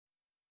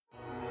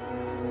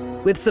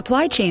With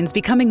supply chains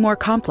becoming more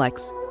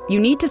complex, you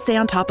need to stay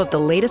on top of the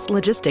latest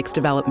logistics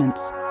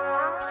developments.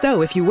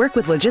 So if you work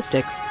with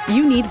logistics,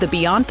 you need the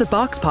Beyond the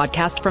Box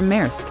podcast from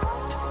Maersk.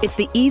 It's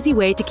the easy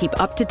way to keep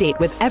up to date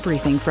with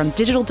everything from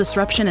digital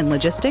disruption in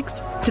logistics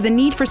to the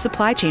need for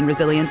supply chain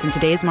resilience in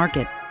today's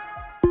market.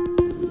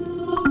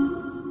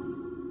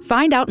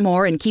 Find out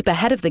more and keep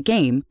ahead of the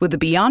game with the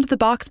Beyond the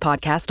Box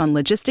podcast on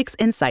logistics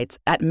insights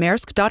at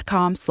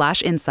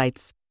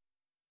maersk.com/insights.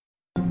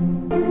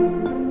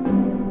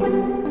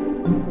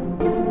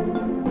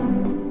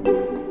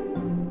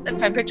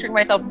 If I'm picturing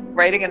myself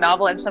writing a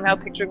novel, I'm somehow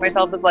picturing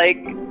myself as like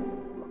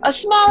a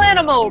small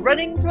animal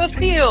running through a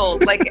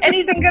field, like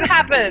anything could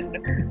happen.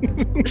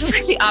 This is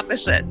like the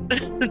opposite.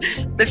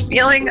 The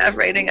feeling of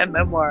writing a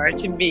memoir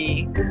to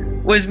me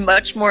was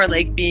much more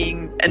like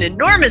being an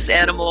enormous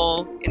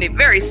animal in a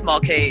very small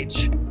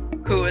cage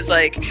who was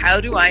like, how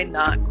do I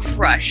not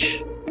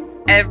crush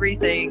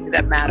everything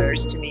that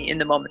matters to me in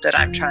the moment that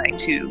I'm trying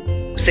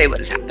to say what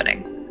is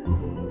happening?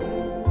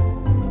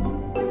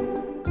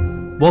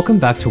 Welcome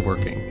back to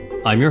Working.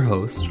 I'm your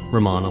host,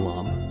 Rumaan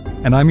Alam.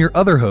 And I'm your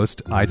other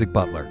host, Isaac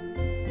Butler.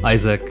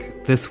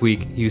 Isaac, this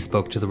week you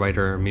spoke to the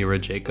writer Mira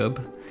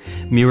Jacob.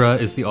 Mira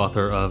is the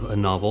author of a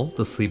novel,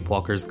 The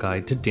Sleepwalker's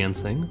Guide to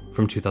Dancing,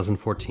 from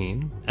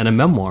 2014, and a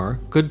memoir,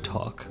 Good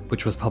Talk,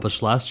 which was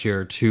published last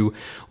year to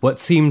what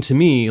seemed to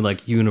me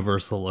like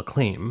universal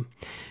acclaim.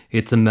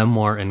 It's a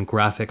memoir in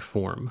graphic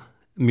form.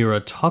 Mira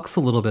talks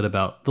a little bit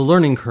about the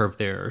learning curve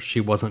there. She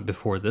wasn't,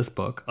 before this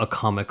book, a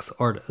comics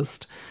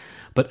artist.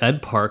 But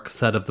Ed Park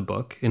said of the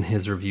book in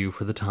his review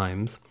for The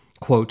Times,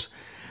 quote,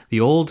 "The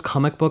old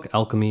comic book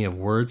alchemy of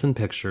words and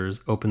pictures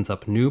opens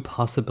up new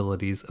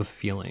possibilities of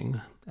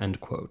feeling,"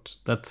 end quote.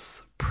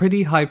 That's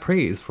pretty high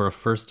praise for a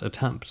first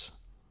attempt.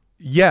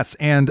 Yes,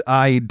 and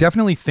I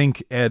definitely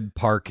think Ed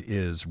Park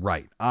is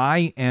right.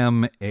 I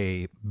am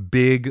a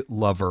big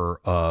lover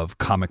of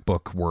comic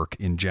book work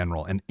in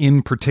general, and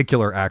in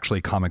particular,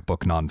 actually, comic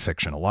book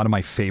nonfiction. A lot of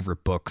my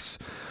favorite books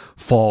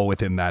fall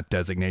within that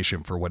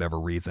designation for whatever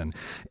reason.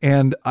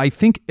 And I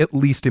think, at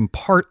least in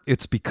part,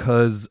 it's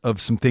because of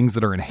some things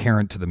that are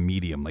inherent to the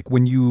medium. Like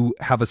when you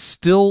have a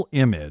still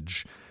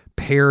image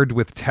paired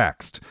with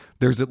text,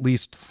 there's at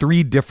least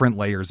three different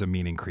layers of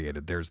meaning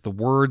created. There's the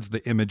words,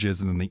 the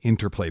images, and then the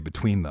interplay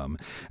between them.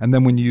 And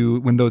then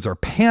when those are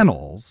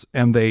panels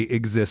and they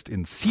exist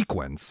in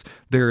sequence,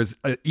 there's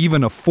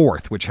even a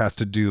fourth, which has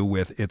to do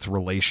with its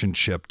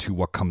relationship to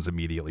what comes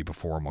immediately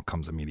before and what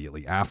comes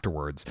immediately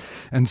afterwards.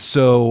 And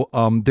so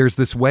there's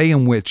this way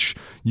in which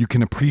you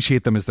can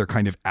appreciate them as they're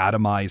kind of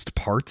atomized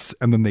parts,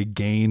 and then they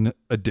gain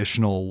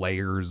additional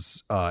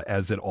layers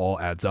as it all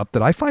adds up,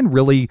 that I find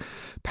really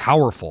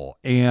powerful.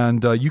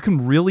 And you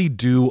can really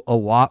do a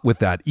lot with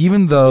that,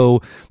 even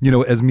though,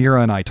 as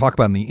Mira and I talk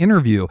about in the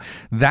interview,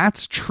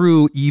 that's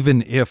true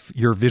even if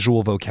your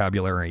visual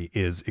vocabulary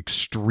is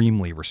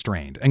extremely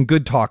restrained. And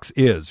Good Talks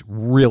is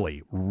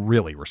really,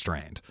 really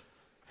restrained.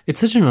 It's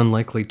such an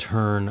unlikely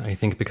turn, I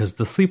think, because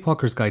The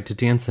Sleepwalker's Guide to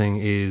Dancing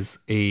is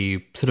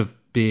a sort of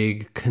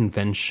big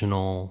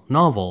conventional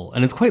novel,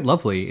 and it's quite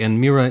lovely. And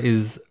Mira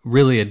is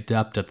really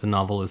adept at the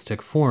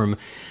novelistic form.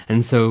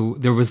 And so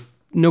there was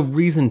no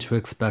reason to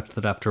expect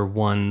that after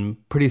one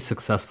pretty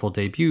successful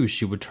debut,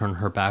 she would turn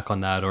her back on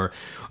that, or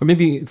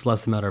maybe it's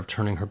less a matter of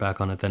turning her back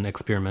on it than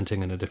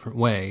experimenting in a different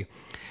way.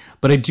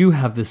 But I do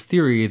have this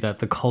theory that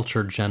the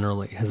culture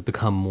generally has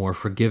become more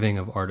forgiving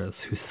of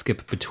artists who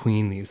skip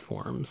between these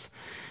forms.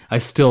 I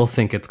still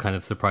think it's kind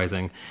of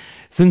surprising.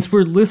 Since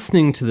we're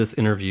listening to this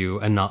interview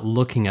and not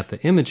looking at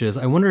the images,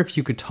 I wonder if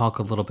you could talk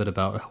a little bit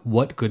about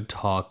what Good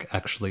Talk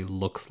actually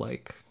looks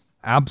like.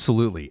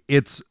 Absolutely.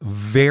 It's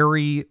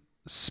very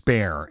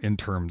spare in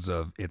terms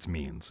of its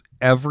means.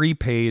 Every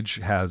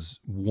page has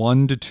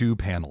 1 to 2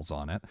 panels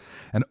on it,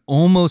 and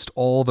almost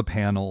all the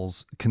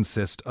panels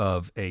consist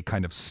of a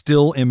kind of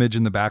still image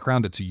in the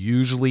background. It's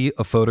usually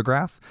a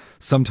photograph.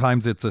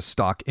 Sometimes it's a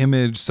stock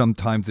image.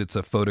 Sometimes it's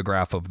a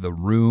photograph of the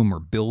room or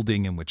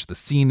building in which the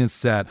scene is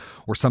set,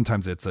 or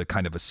sometimes it's a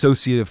kind of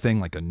associative thing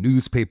like a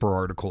newspaper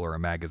article or a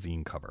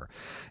magazine cover.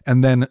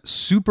 And then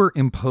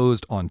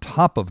superimposed on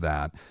top of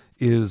that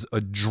is a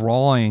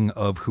drawing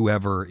of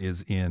whoever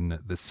is in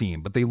the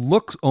scene, but they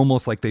look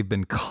almost like they've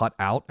been cut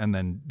out and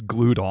then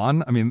glued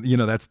on. I mean,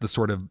 that's the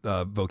sort of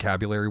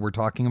vocabulary we're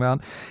talking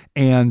about.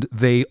 And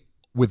they,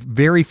 with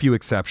very few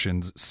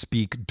exceptions,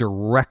 speak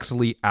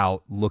directly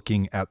out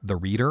looking at the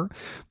reader,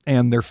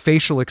 and their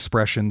facial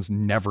expressions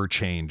never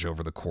change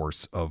over the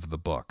course of the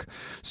book.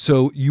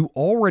 So you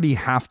already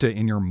have to,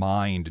 in your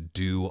mind,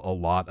 do a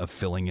lot of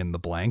filling in the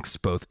blanks,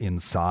 both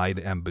inside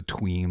and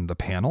between the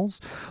panels.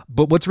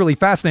 But what's really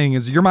fascinating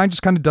is your mind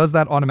just kind of does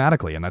that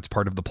automatically, and that's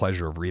part of the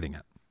pleasure of reading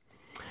it.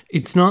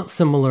 It's not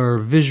similar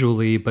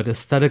visually, but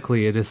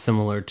aesthetically it is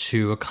similar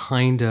to a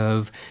kind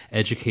of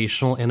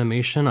educational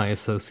animation I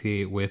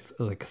associate with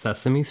like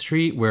Sesame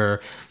Street,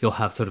 where you'll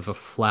have sort of a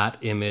flat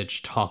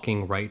image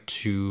talking right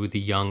to the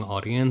young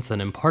audience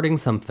and imparting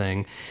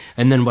something.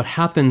 And then what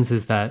happens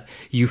is that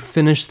you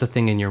finish the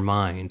thing in your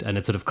mind and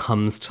it sort of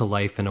comes to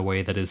life in a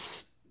way that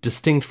is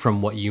distinct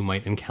from what you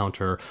might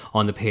encounter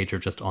on the page or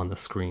just on the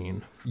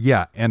screen.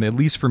 Yeah, and at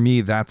least for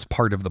me, that's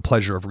part of the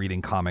pleasure of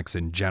reading comics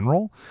in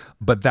general.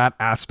 But that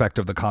aspect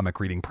of the comic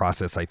reading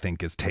process, I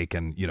think, is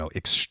taken,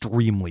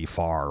 extremely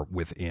far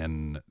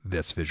within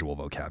this visual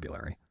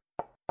vocabulary.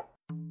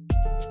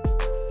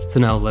 So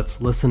now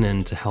let's listen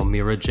in to how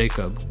Mira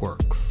Jacob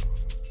works.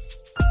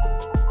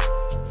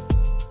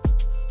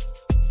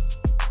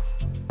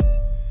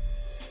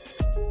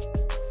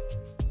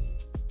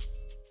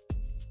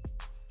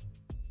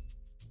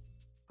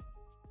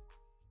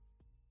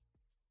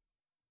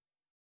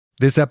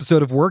 This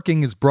episode of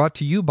Working is brought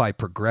to you by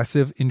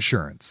Progressive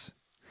Insurance.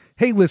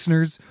 Hey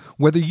listeners,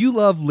 whether you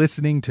love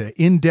listening to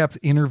in-depth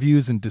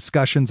interviews and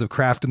discussions of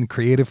craft and the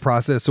creative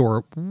process,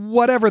 or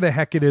whatever the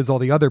heck it is all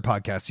the other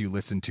podcasts you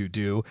listen to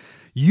do,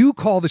 you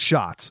call the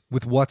shots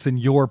with what's in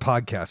your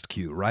podcast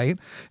queue, right?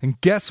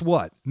 And guess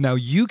what? Now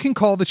you can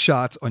call the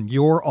shots on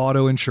your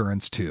auto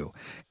insurance too.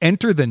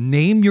 Enter the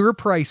Name Your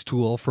Price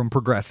tool from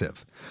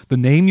Progressive. The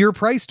Name Your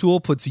Price tool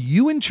puts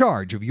you in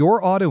charge of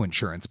your auto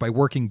insurance by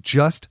working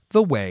just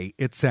the way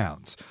it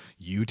sounds.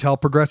 You tell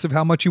Progressive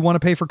how much you want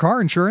to pay for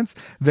car insurance,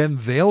 then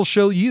they'll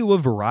show you a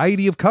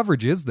variety of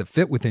coverages that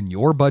fit within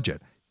your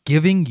budget,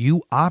 giving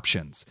you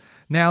options.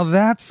 Now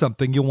that's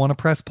something you'll want to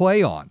press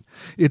play on.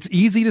 It's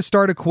easy to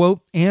start a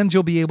quote, and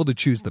you'll be able to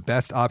choose the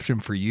best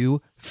option for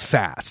you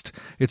fast.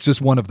 It's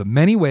just one of the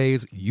many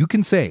ways you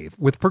can save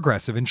with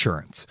Progressive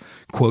Insurance.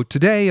 Quote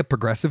today at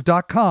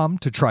Progressive.com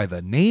to try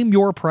the Name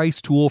Your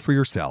Price tool for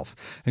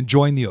yourself and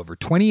join the over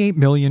 28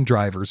 million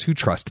drivers who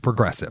trust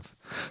Progressive.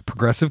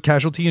 Progressive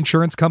Casualty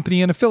Insurance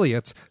Company and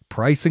Affiliates.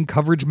 Price and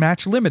coverage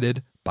match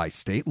limited by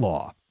state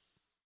law.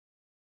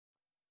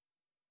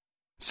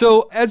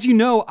 So, as you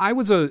know, I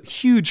was a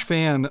huge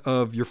fan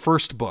of your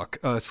first book,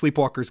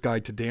 Sleepwalker's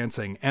Guide to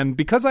Dancing. And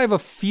because I have a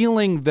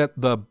feeling that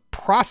the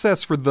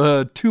process for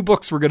the two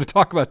books we're going to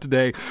talk about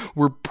today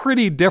were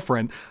pretty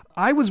different,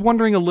 I was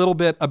wondering a little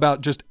bit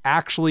about just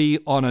actually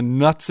on a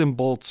nuts and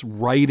bolts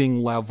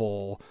writing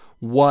level,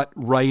 what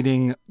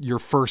writing your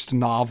first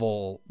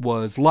novel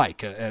was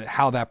like and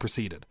how that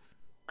proceeded.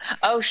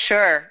 Oh,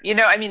 sure.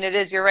 It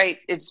is, you're right.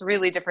 It's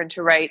really different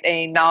to write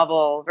a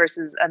novel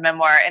versus a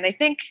memoir. And I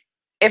think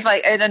if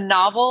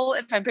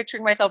I'm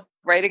picturing myself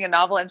writing a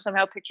novel, I'm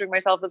somehow picturing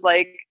myself as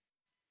like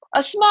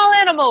a small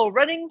animal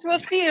running through a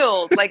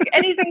field. Like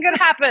anything could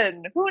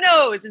happen. Who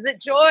knows? Is it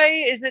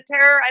joy? Is it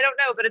terror? I don't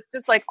know. But it's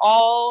just like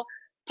all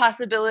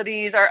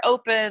possibilities are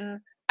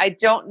open. I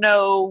don't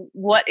know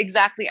what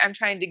exactly I'm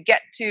trying to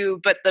get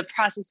to, but the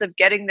process of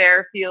getting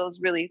there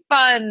feels really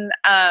fun.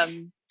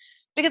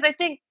 Because I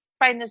think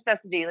by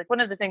necessity, like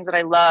one of the things that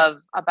I love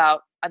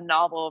about a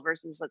novel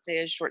versus, let's say,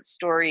 a short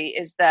story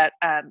is that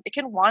it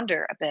can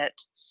wander a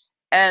bit.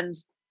 And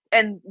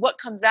what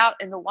comes out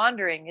in the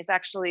wandering is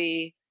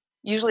actually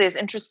usually as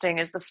interesting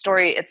as the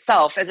story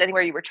itself, as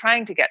anywhere you were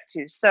trying to get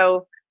to.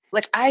 So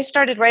like I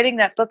started writing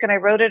that book and I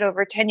wrote it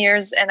over 10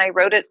 years and I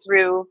wrote it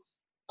through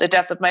the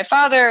death of my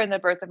father and the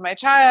birth of my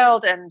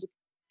child and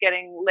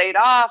getting laid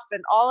off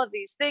and all of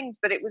these things.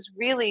 But it was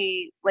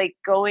really like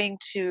going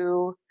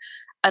to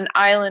an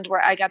island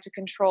where I got to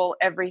control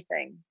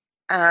everything.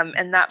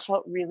 And that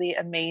felt really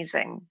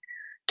amazing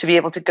to be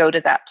able to go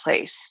to that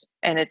place.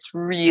 And it's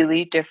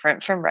really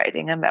different from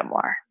writing a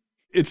memoir.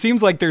 It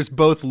seems like there's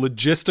both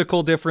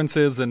logistical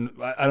differences and,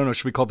 I don't know,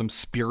 should we call them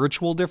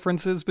spiritual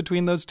differences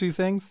between those two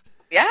things?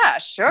 Yeah,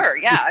 sure.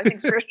 Yeah, I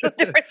think spiritual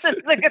differences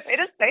is a good way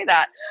to say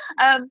that.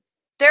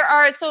 There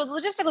are, so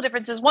logistical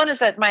differences. One is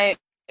that my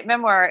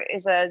memoir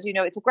is, as you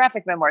know, it's a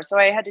graphic memoir. So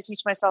I had to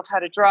teach myself how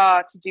to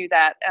draw to do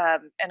that.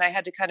 And I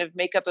had to kind of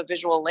make up a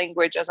visual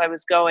language as I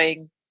was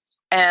going.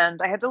 And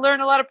I had to learn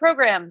a lot of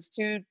programs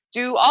to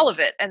do all of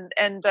it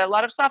and a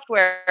lot of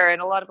software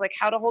and a lot of like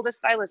how to hold a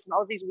stylus and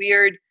all of these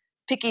weird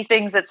picky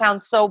things that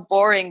sound so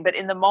boring. But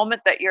in the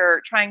moment that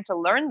you're trying to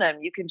learn them,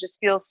 you can just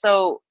feel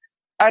so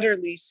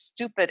utterly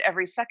stupid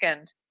every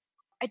second.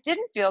 I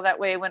didn't feel that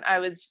way when I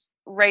was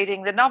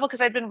writing the novel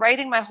because I'd been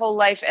writing my whole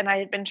life and I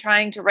had been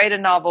trying to write a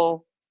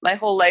novel my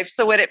whole life.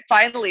 So when it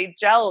finally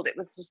gelled, it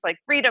was just like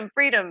freedom,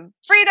 freedom,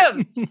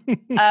 freedom.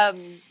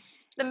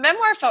 The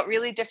memoir felt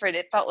really different.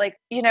 It felt like,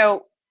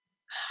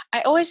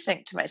 I always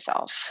think to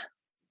myself,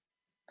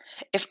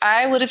 if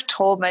I would have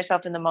told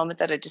myself in the moment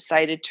that I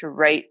decided to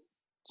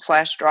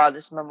write/draw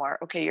this memoir,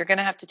 okay, you're going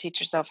to have to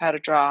teach yourself how to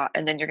draw,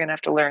 and then you're going to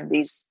have to learn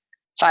these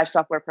 5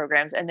 software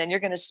programs, and then you're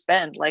going to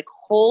spend like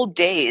whole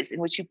days in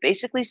which you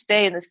basically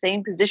stay in the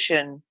same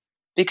position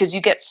because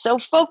you get so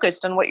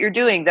focused on what you're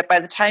doing that by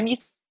the time you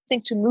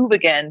think to move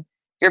again,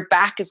 your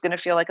back is going to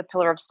feel like a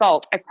pillar of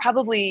salt. I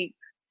probably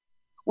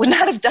would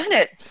not have done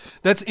it.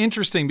 That's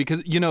interesting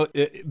because,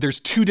 there's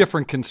 2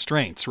 different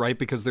constraints, right?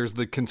 Because there's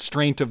the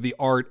constraint of the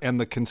art and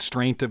the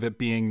constraint of it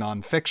being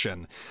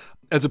nonfiction,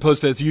 as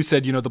opposed to, as you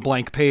said, the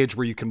blank page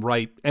where you can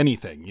write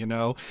anything,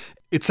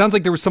 It sounds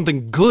like there was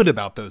something good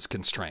about those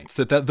constraints,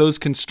 that those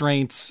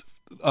constraints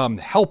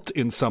helped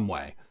in some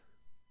way.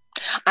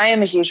 I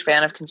am a huge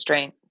fan of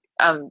constraint.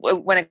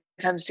 When it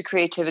comes to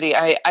creativity,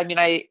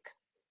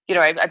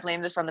 I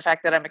blame this on the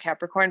fact that I'm a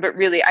Capricorn, but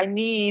really I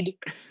need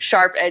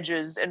sharp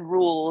edges and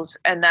rules,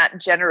 and that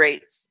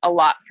generates a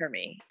lot for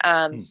me.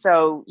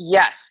 So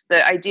yes,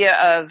 the idea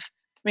of,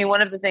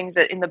 one of the things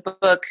that in the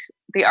book,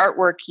 the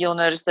artwork, you'll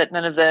notice that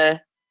none of the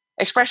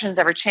expressions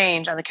ever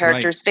change on the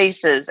characters'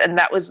 faces. And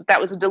that was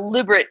a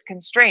deliberate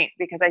constraint,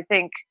 because I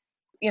think,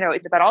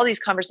 it's about all these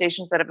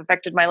conversations that have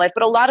affected my life,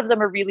 but a lot of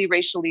them are really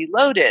racially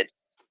loaded.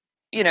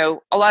 A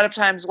lot of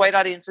times white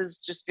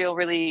audiences just feel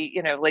really,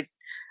 like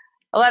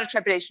a lot of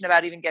trepidation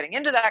about even getting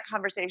into that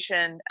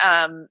conversation.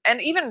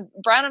 And even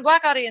brown and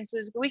black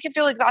audiences, we can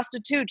feel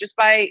exhausted too, just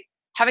by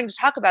having to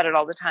talk about it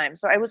all the time.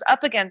 So I was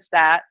up against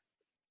that.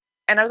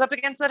 And I was up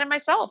against that in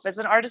myself as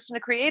an artist and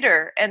a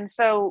creator. And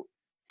so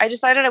I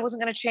decided I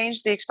wasn't going to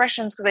change the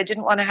expressions, because I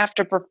didn't want to have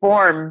to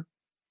perform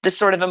this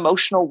sort of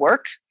emotional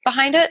work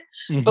behind it.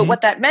 Mm-hmm. But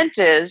what that meant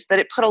is that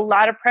it put a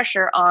lot of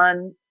pressure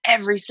on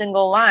every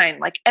single line.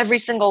 Like every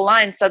single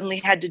line suddenly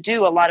had to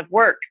do a lot of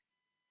work.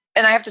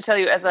 And I have to tell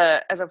you, as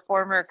a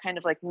former kind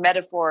of like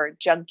metaphor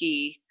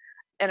junkie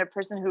and a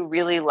person who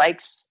really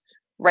likes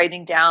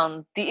writing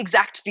down the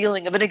exact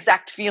feeling of an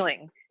exact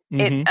feeling,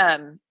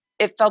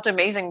 it felt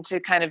amazing to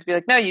kind of be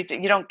like, no, you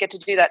don't get to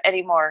do that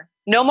anymore.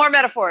 No more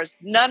metaphors.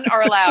 None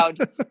are allowed.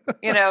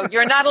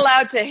 You're not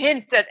allowed to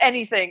hint at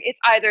anything. It's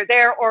either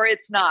there or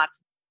it's not.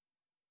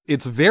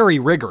 It's very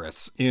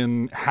rigorous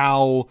in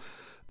how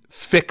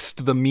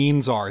fixed the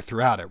means are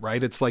throughout it,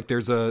 right? It's like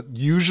there's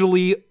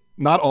usually,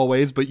 not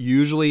always, but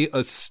usually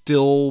a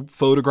still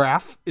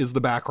photograph is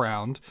the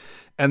background.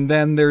 And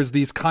then there's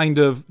these kind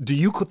of, do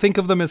you think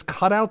of them as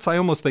cutouts? I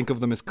almost think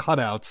of them as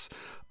cutouts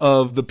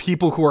of the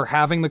people who are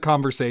having the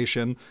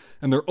conversation,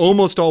 and they're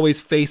almost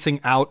always facing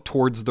out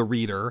towards the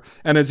reader.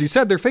 And as you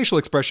said, their facial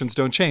expressions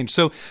don't change.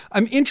 So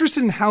I'm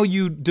interested in how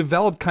you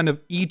develop kind of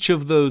each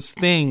of those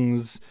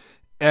things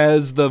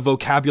as the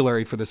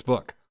vocabulary for this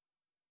book.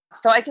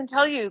 So I can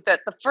tell you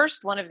that the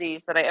first one of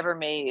these that I ever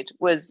made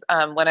was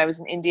when I was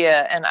in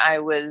India, and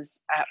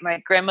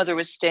my grandmother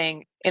was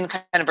staying in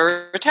kind of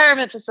a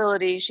retirement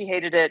facility. She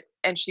hated it,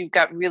 and she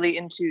got really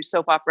into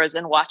soap operas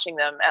and watching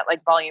them at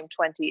like volume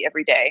 20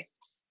 every day.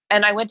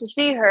 And I went to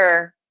see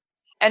her,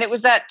 and it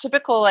was that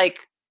typical, like,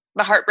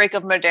 the heartbreak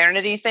of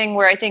modernity thing,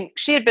 where I think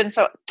she had been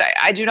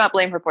I do not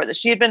blame her for this.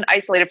 She had been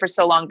isolated for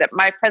so long that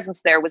my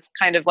presence there was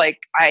kind of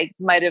like, I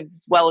might have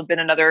been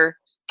another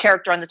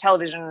character on the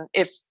television,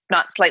 if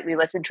not slightly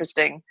less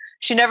interesting.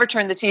 She never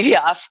turned the TV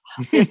off.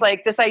 This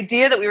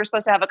idea that we were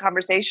supposed to have a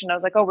conversation, I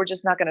was like, oh, we're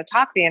just not going to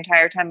talk the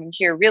entire time I'm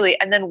here, really.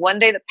 And then one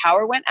day the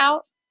power went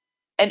out,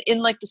 and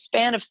in like the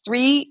span of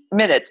 3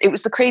 minutes, it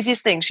was the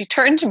craziest thing. She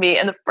turned to me,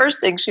 and the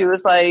first thing she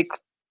was like,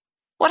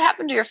 what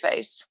happened to your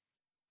face?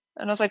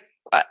 And I was like,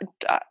 I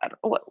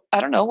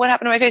don't know. What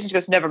happened to my face? And she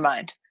goes, never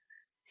mind.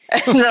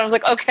 And then I was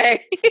like,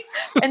 okay.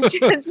 and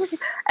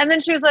then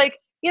she was like,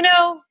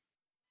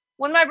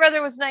 when my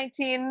brother was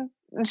 19,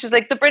 and she's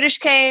like, the British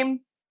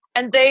came,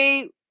 and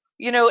they,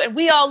 and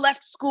we all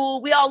left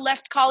school, we all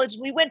left college,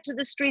 and we went to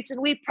the streets,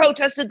 and we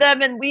protested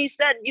them, and we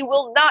said, you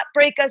will not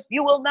break us,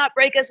 you will not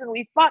break us, and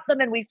we fought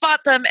them,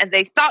 and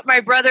they thought my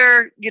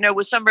brother,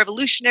 was some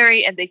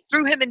revolutionary, and they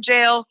threw him in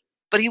jail,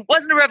 but he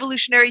wasn't a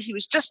revolutionary, he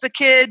was just a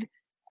kid,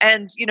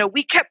 and,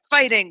 we kept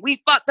fighting, we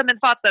fought them.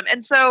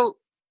 And so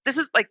this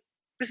is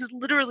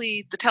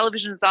literally, the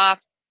television is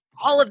off,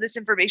 all of this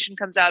information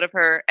comes out of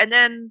her, and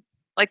then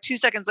like 2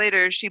 seconds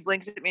later, she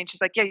blinks at me and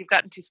she's like, yeah, you've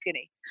gotten too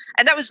skinny.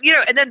 And that was,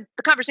 and then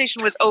the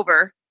conversation was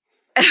over.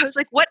 And I was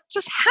like, what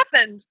just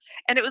happened?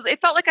 And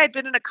it felt like I'd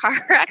been in a car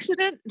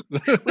accident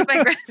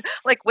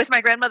with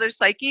my grandmother's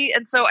psyche.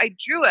 And so I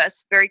drew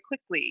us very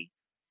quickly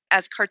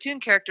as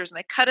cartoon characters, and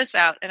I cut us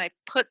out, and I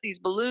put these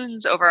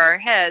balloons over our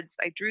heads.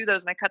 I drew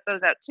those and I cut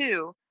those out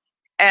too.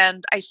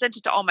 And I sent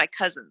it to all my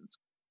cousins.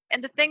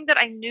 And the thing that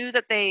I knew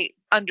that they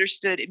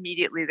understood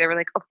immediately, they were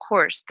like, of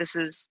course, this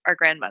is our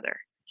grandmother.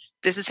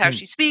 This is how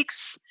she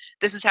speaks.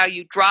 This is how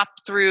you drop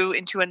through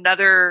into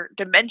another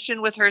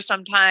dimension with her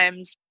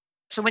sometimes.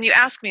 So when you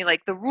ask me,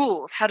 like, the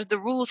rules, how did the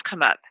rules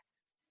come up?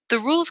 The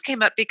rules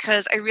came up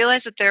because I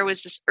realized that there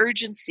was this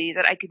urgency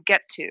that I could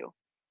get to.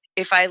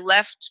 If I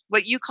left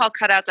what you call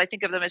cutouts, I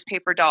think of them as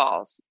paper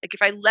dolls. Like,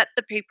 if I let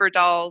the paper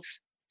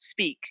dolls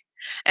speak,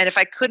 and if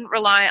I couldn't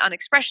rely on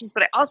expressions,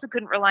 but I also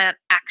couldn't rely on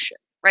action.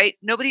 Right?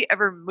 Nobody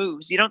ever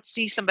moves. You don't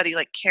see somebody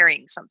like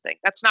carrying something.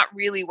 That's not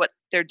really what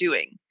they're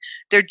doing.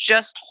 They're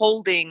just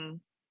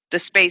holding the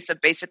space of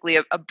basically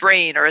a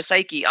brain or a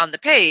psyche on the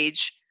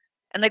page.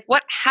 And like,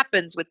 what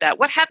happens with that?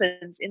 What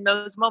happens in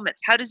those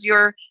moments? How does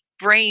your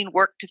brain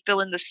work to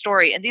fill in the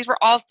story? And these were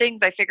all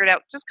things I figured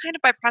out just kind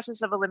of by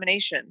process of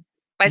elimination,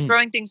 by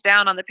throwing things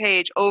down on the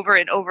page over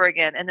and over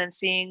again, and then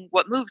seeing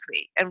what moved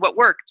me and what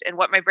worked and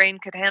what my brain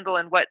could handle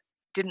and what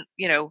didn't,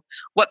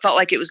 what felt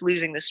like it was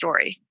losing the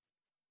story.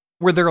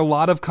 Were there a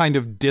lot of kind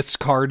of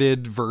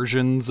discarded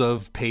versions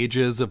of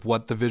pages of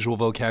what the visual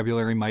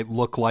vocabulary might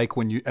look like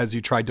as you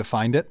tried to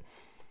find it?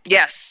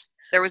 Yes.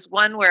 There was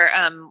one where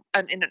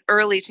in an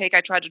early take,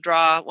 I tried to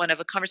draw one of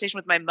a conversation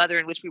with my mother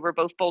in which we were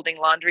both folding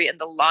laundry, and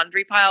the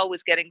laundry pile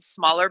was getting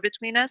smaller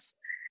between us.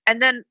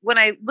 And then when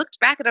I looked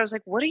back at it, I was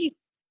like, what are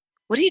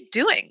you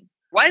doing?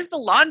 Why is the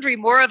laundry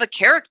more of a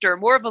character,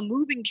 more of a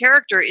moving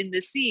character in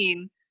this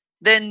scene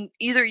than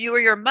either you or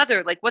your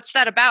mother? Like, what's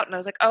that about? And I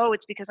was like, oh,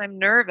 it's because I'm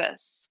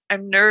nervous.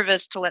 I'm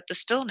nervous to let the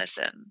stillness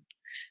in.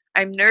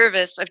 I'm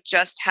nervous of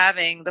just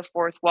having the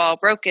fourth wall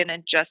broken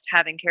and just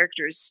having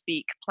characters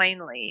speak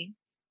plainly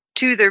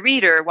to the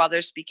reader while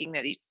they're speaking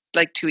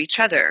to each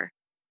other.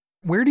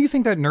 Where do you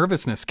think that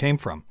nervousness came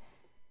from?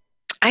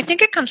 I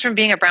think it comes from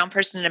being a brown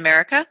person in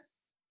America.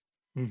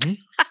 Mm-hmm.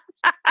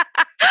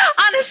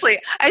 Honestly,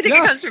 I think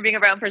it comes from being a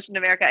brown person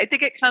in America. I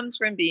think it comes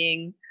from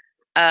being,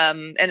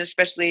 and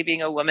especially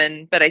being a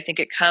woman, but I think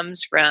it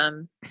comes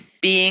from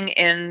being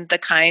in the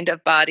kind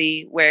of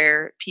body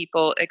where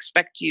people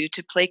expect you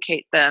to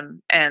placate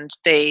them, and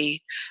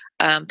they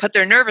put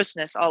their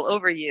nervousness all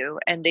over you,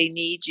 and they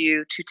need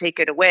you to take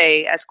it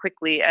away as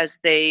quickly as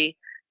they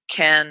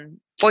can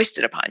foist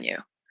it upon you.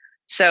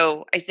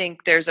 So I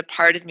think there's a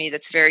part of me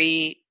that's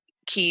very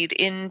keyed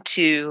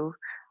into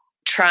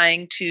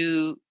trying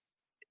to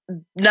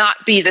not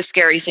be the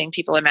scary thing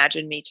people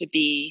imagine me to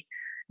be,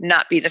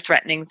 not be the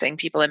threatening thing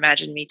people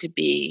imagine me to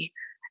be.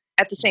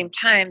 At the same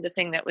time, the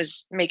thing that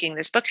was making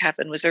this book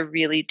happen was a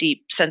really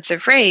deep sense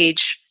of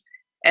rage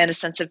and a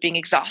sense of being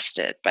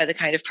exhausted by the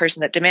kind of person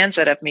that demands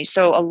that of me.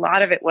 So a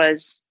lot of it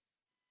was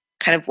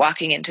kind of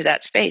walking into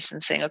that space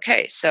and saying,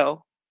 okay,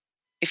 so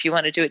if you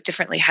want to do it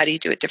differently, how do you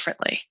do it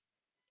differently?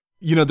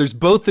 You know, there's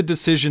both the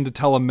decision to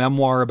tell a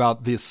memoir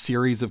about this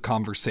series of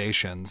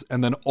conversations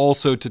and then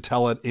also to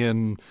tell it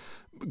in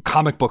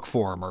comic book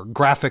form or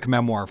graphic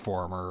memoir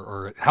form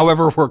or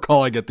however we're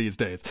calling it these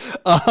days.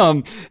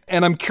 And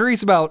I'm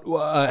curious about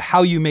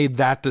how you made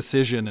that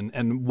decision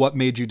and what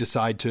made you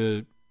decide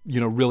to,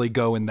 really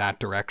go in that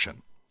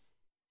direction.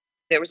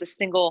 There was a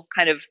single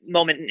kind of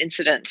moment and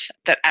incident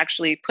that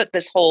actually put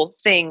this whole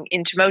thing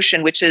into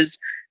motion, which is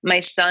my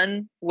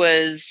son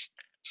was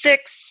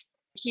 6.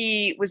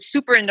 He was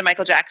super into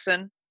Michael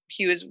Jackson.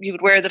 He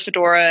would wear the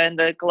fedora and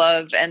the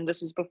glove, and this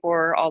was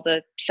before all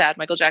the sad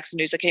Michael Jackson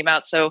news that came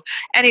out. So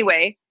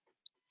anyway,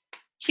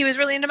 he was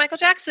really into Michael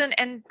Jackson,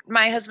 and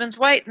my husband's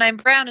white and I'm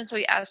brown, and so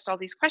he asked all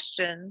these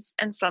questions,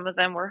 and some of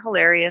them were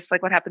hilarious,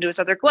 like what happened to his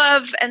other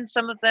glove, and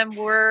some of them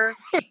were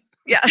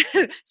yeah,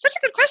 such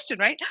a good question,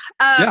 right?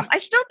 Yeah. I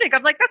still think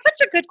I'm like, that's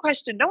such a good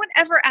question. No one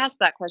ever asked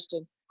that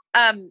question.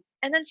 And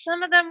then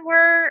some of them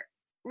were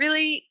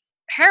really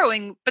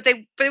harrowing, but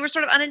they were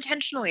sort of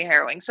unintentionally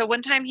harrowing. So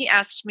one time he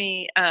asked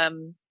me,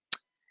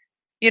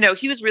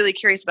 he was really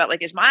curious about,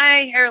 like, is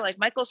my hair like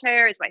Michael's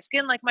hair? Is my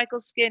skin like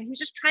Michael's skin? He was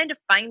just trying to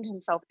find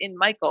himself in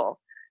Michael.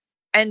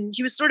 And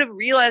he was sort of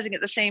realizing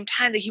at the same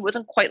time that he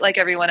wasn't quite like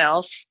everyone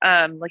else.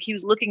 Like he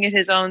was looking at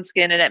his own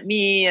skin and at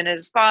me and at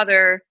his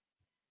father.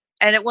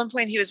 And at one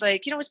point he was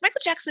like, is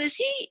Michael Jackson,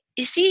 is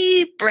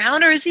he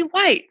brown or is he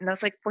white? And I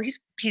was like, well,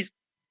 he's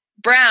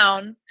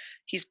brown,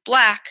 he's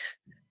black.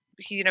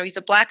 He's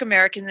a black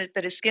American,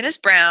 but his skin is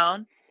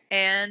brown,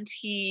 and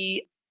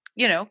he,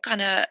 he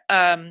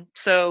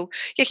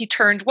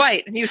turned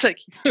white. And he was like,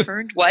 he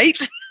turned white?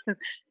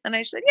 And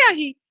I said, yeah,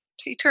 he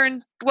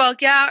turned, well,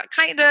 yeah,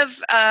 kind of.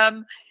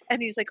 And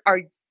he was like, are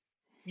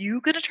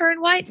you going to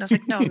turn white? And I was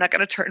like, no, I'm not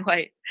going to turn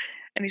white.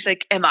 And he's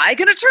like, am I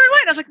going to turn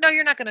white? And I was like, no,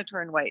 you're not going to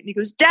turn white. And he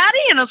goes, Daddy?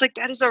 And I was like,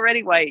 Dad is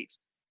already white.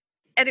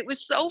 And it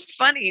was so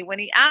funny when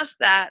he asked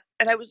that.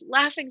 And I was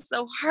laughing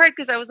so hard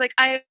because I was like,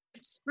 I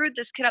screwed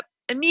this kid up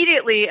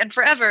immediately and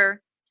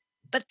forever.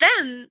 But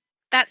then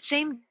that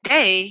same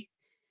day,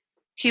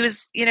 he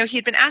was,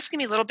 he'd been asking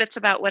me little bits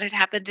about what had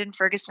happened in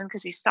Ferguson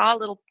because he saw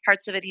little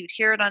parts of it. He would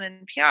hear it on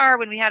NPR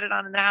when we had it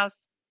on in the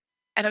house.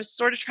 And I was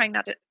sort of trying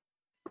not to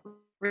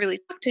really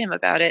talk to him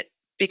about it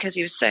because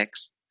he was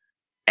 6.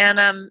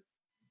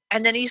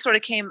 And then he sort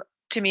of came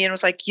to me and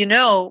was like,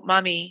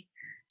 Mommy,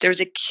 there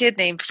was a kid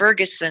named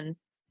Ferguson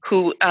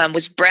who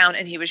was brown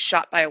and he was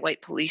shot by a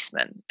white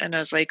policeman. And I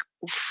was like,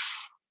 oof.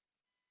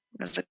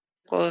 I was like,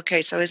 well,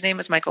 okay, so his name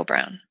was Michael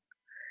Brown.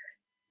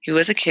 He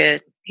was a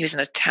kid. He was in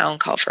a town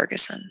called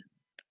Ferguson.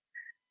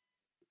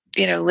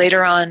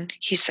 Later on,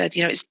 he said,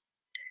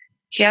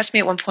 he asked me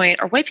at one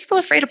point, are white people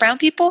afraid of brown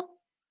people?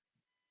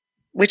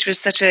 Which was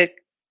such a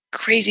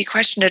crazy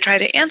question to try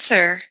to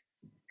answer.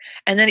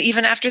 And then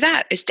even after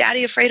that, is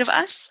Daddy afraid of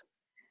us?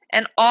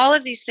 And all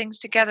of these things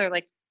together,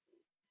 like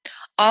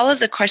all of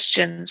the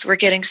questions were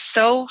getting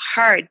so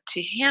hard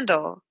to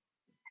handle.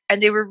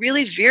 And they were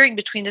really veering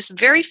between this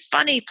very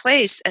funny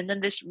place and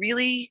then this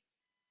really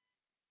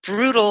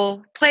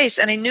brutal place.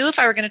 And I knew if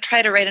I were going to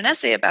try to write an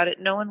essay about it,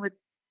 no one would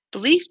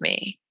believe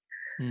me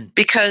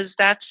because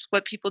that's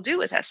what people do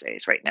with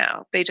essays right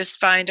now. They just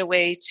find a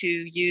way to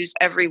use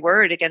every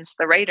word against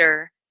the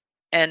writer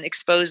and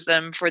expose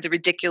them for the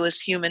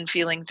ridiculous human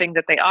feeling thing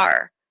that they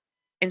are,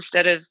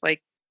 instead of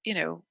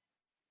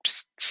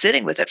just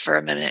sitting with it for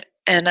a minute.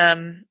 And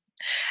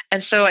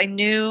so I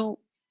knew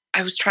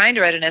I was trying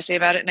to write an essay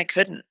about it and I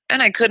couldn't.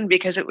 And I couldn't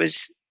because it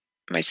was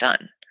my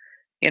son.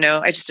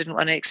 I just didn't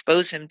want to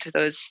expose him to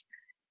those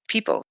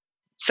people.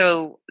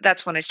 So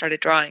that's when I started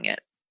drawing it.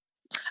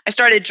 I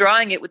started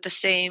drawing it with the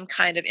same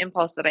kind of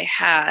impulse that I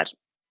had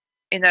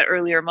in that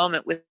earlier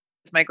moment with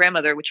my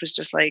grandmother, which was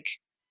just like,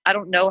 I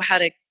don't know how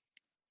to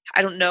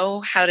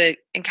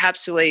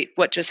encapsulate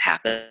what just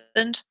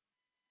happened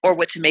or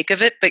what to make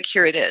of it, but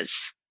here it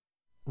is.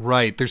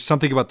 Right. There's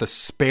something about the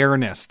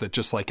spareness that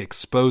just like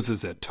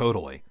exposes it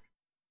totally.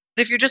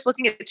 If you're just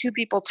looking at two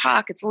people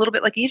talk, it's a little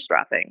bit like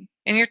eavesdropping,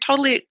 and you're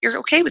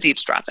okay with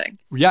eavesdropping.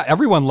 Yeah.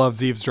 Everyone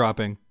loves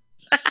eavesdropping.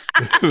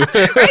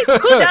 Right?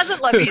 Who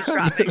doesn't love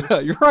eavesdropping?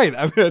 You're right.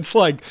 I mean, it's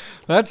like,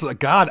 that's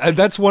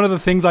one of the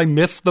things I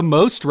miss the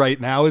most right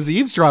now is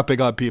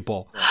eavesdropping on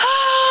people.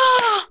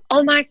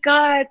 Oh my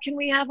God. Can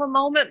we have a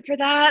moment for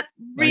that?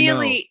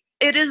 Really?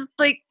 It is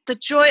like the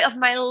joy of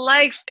my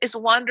life is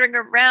wandering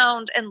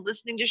around and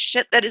listening to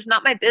shit that is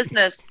not my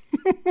business.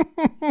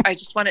 I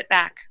just want it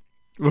back.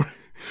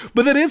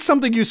 But that is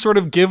something you sort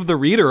of give the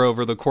reader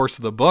over the course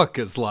of the book,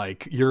 is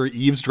like you're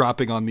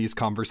eavesdropping on these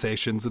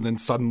conversations and then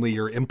suddenly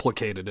you're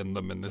implicated in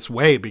them in this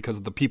way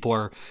because the people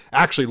are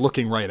actually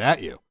looking right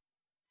at you.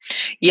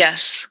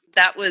 Yes,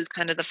 that was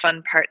kind of the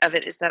fun part of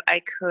it, is that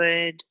I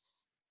could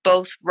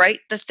both write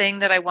the thing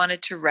that I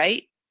wanted to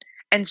write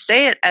and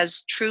say it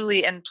as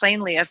truly and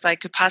plainly as I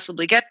could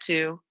possibly get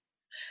to,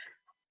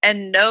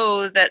 and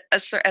know that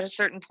at a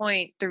certain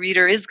point, the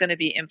reader is going to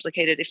be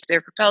implicated. If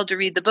they're propelled to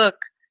read the book,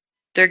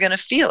 they're going to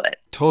feel it.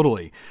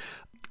 Totally.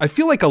 I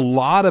feel like a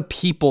lot of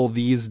people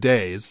these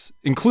days,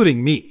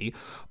 including me,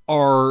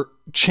 are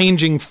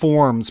changing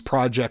forms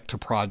project to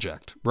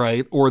project,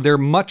 right? Or they're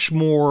much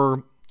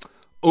more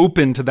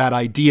open to that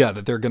idea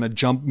that they're going to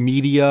jump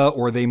media,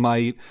 or they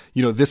might,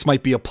 this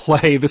might be a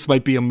play, this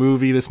might be a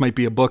movie, this might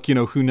be a book,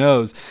 who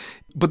knows?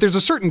 But there's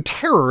a certain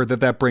terror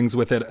that brings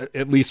with it,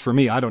 at least for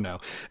me. I don't know.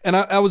 And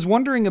I was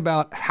wondering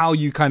about how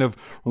you kind of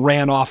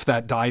ran off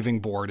that diving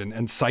board and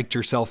psyched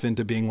yourself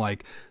into being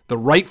like, the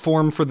right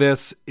form for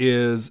this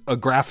is a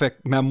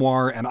graphic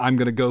memoir, and I'm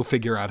going to go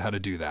figure out how to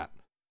do that.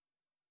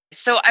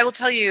 So I will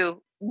tell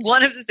you,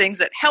 one of the things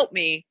that helped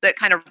me, that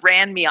kind of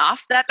ran me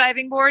off that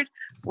diving board,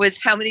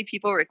 was how many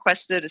people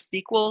requested a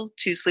sequel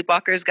to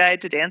Sleepwalker's Guide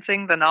to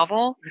Dancing, the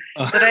novel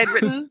that I had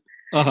written.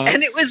 Uh-huh.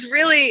 And it was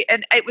really,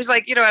 and it was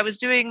like, I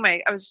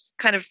was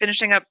kind of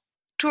finishing up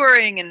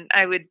touring, and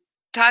I would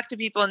talk to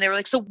people and they were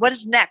like, so what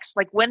is next?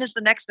 Like, when is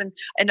the next?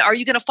 And are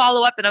you going to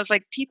follow up? And I was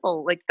like,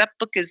 people, like, that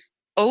book is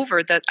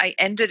over, that I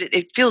ended it.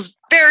 It feels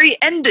very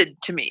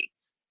ended to me.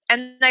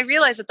 And I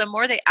realized that the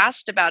more they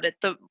asked about it,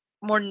 the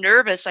more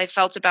nervous I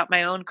felt about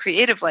my own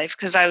creative life,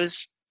 because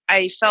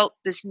I felt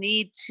this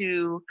need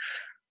to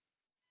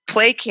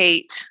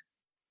placate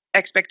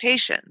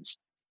expectations.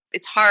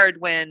 It's hard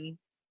when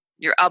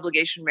your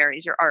obligation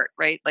marries your art,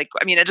 right? Like,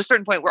 I mean, at a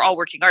certain point, we're all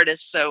working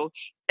artists. So,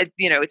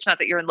 it's not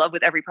that you're in love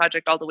with every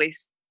project all the way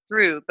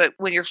through, but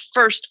when your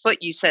first foot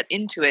you set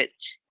into it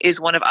is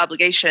one of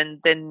obligation,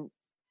 then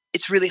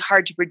it's really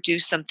hard to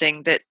produce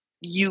something that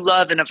you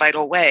love in a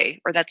vital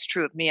way. Or that's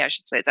true of me, I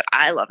should say, that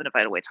I love in a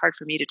vital way. It's hard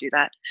for me to do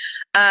that.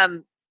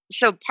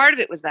 So part of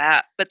it was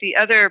that, but the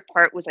other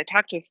part was I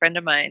talked to a friend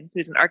of mine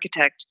who's an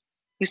architect,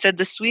 who said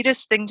the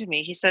sweetest thing to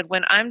me. He said,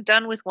 when I'm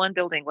done with one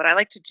building, what I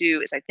like to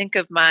do is I think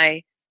of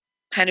my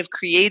kind of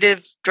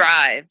creative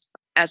drive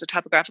as a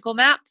topographical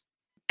map.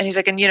 And he's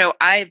like, and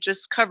I've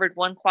just covered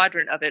one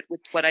quadrant of it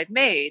with what I've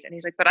made. And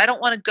he's like, but I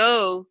don't want to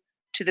go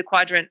to the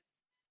quadrant,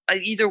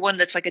 either one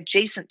that's like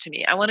adjacent to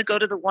me. I want to go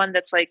to the one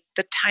that's like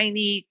the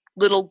tiny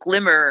little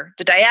glimmer,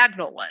 the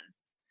diagonal one.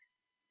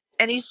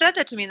 And he said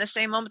that to me in the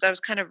same moment that I was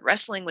kind of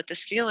wrestling with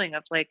this feeling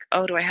of like,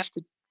 oh, do I have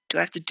to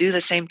do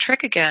the same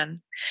trick again?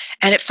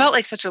 And it felt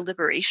like such a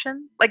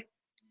liberation. Like,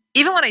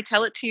 even when I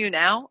tell it to you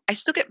now, I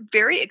still get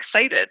very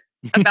excited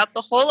about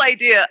the whole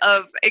idea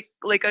of a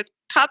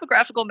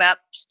topographical map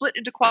split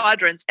into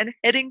quadrants and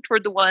heading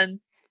toward the one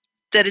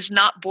that is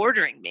not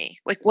bordering me.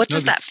 Like, what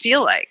does that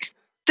feel like?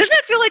 Doesn't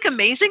that feel like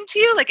amazing to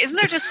you? Like, isn't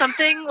there just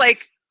something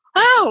like,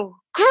 oh,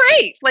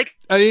 great. Like,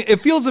 I mean,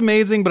 it feels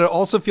amazing, but it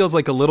also feels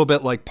like a little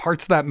bit like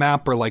parts of that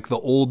map are like the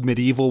old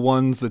medieval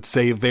ones that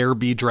say there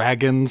be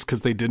dragons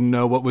because they didn't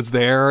know what was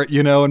there,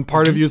 and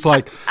part of you is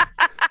like,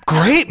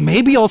 great,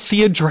 maybe I'll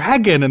see a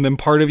dragon. And then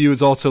part of you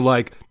is also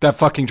like, that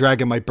fucking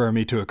dragon might burn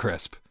me to a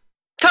crisp.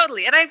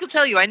 Totally. And I will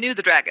tell you, I knew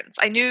the dragons.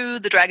 I knew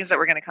the dragons that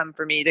were going to come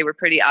for me. They were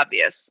pretty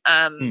obvious.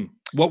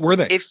 What were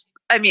they?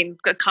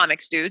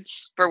 Comics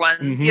dudes, for one.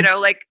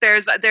 Mm-hmm. Like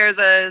there's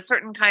a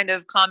certain kind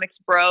of comics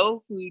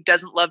bro who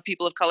doesn't love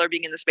people of color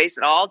being in the space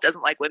at all,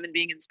 doesn't like women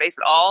being in space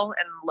at all.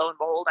 And lo and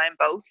behold, I'm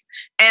both.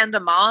 And a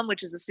mom,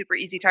 which is a super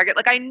easy target.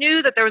 Like, I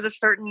knew that there was a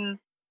certain,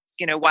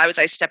 why was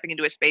I stepping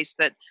into a space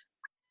that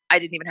I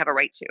didn't even have a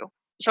right to?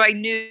 So I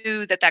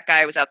knew that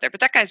guy was out there, but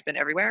that guy's been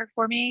everywhere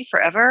for me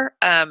forever.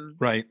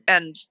 Right.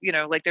 And,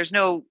 there's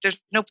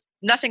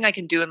nothing I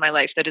can do in my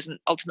life that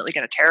isn't ultimately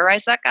going to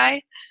terrorize that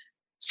guy.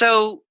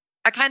 So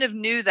I kind of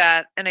knew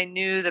that, and I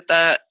knew that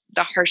the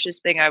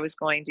harshest thing I was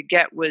going to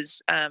get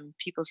was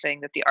people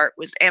saying that the art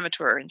was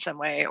amateur in some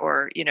way,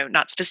 or,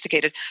 not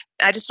sophisticated.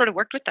 I just sort of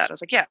worked with that. I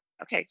was like, yeah,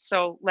 okay,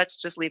 so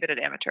let's just leave it at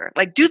amateur.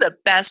 Like, do the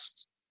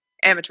best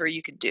amateur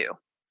you can do.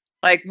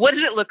 Like, what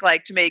does it look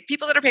like to make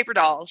people that are paper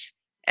dolls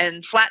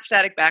and flat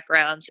static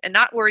backgrounds, and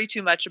not worry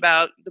too much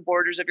about the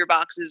borders of your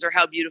boxes or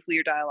how beautifully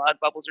your dialogue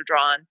bubbles are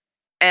drawn,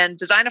 and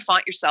design a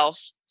font yourself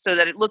so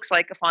that it looks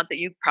like a font that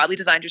you probably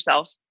designed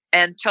yourself,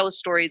 and tell a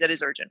story that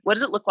is urgent. What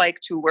does it look like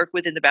to work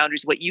within the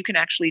boundaries of what you can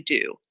actually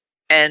do,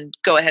 and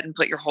go ahead and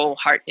put your whole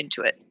heart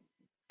into it?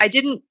 I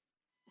didn't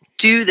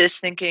do this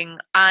thinking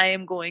I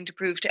am going to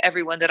prove to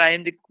everyone that I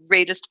am the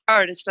greatest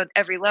artist on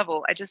every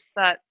level. I just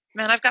thought,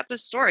 man, I've got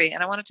this story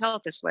and I want to tell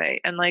it this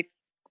way. And like,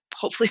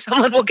 hopefully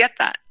someone will get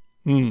that.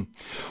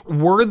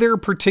 Were there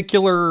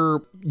particular,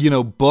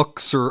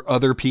 books or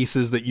other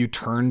pieces that you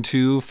turned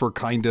to for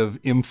kind of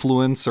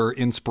influence or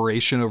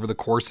inspiration over the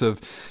course of,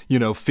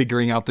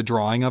 figuring out the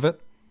drawing of it?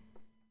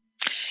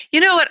 You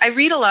know what? I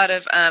read a lot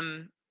of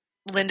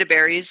Linda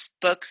Berry's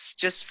books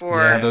just for...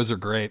 Yeah, those are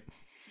great.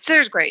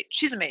 Sarah's great.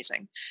 She's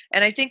amazing.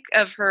 And I think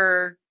of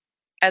her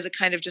as a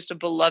kind of just a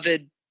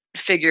beloved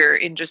figure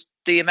in just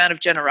the amount of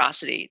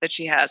generosity that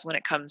she has when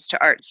it comes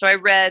to art. So I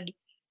read...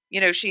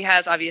 she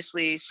has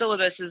obviously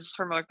Syllabus is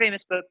her more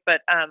famous book,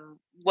 but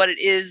What It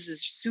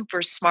Is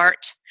super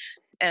smart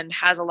and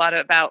has a lot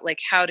about like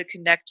how to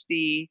connect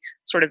the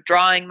sort of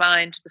drawing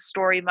mind to the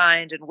story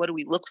mind and what do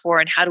we look for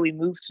and how do we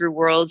move through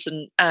worlds.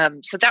 And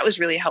so that was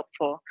really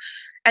helpful.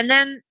 And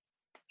then,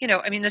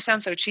 this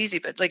sounds so cheesy,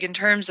 but like in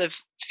terms of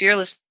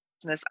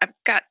fearlessness, I've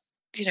got,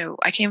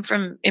 I came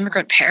from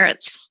immigrant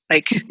parents.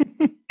 Like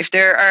if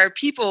there are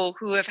people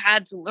who have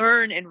had to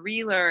learn and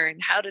relearn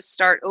how to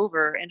start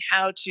over and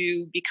how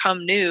to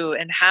become new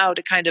and how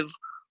to kind of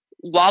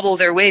wobble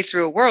their way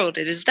through a world,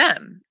 it is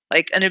them.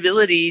 Like an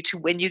ability to,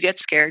 when you get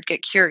scared,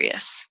 get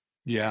curious.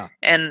 Yeah.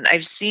 And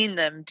I've seen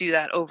them do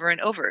that over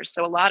and over.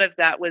 So a lot of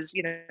that was,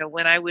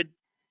 when I would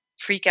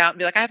freak out and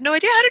be like, I have no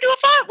idea how to do a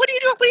font. What do you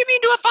do? What do you mean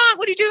do a font?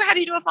 What do you do? How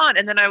do you do a font?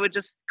 And then I would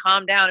just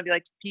calm down and be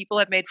like, people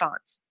have made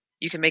fonts.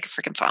 You can make a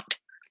freaking font.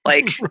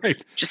 Like,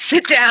 right. Just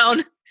sit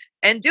down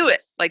and do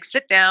it. Like,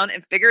 sit down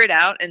and figure it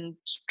out and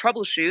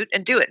troubleshoot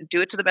and do it. And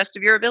do it to the best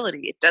of your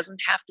ability. It doesn't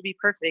have to be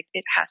perfect.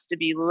 It has to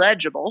be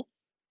legible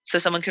so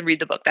someone can read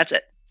the book. That's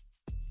it.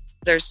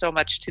 There's so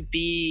much to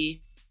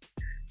be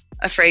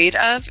afraid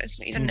of,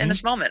 even in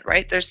this moment,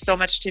 right? There's so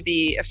much to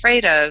be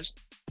afraid of.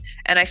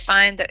 And I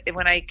find that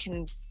when I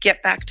can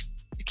get back to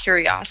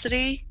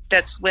curiosity,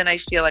 that's when I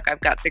feel like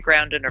I've got the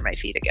ground under my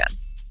feet again.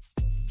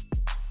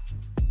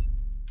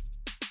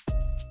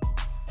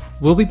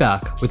 We'll be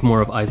back with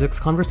more of Isaac's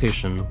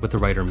conversation with the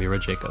writer Mira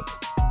Jacob.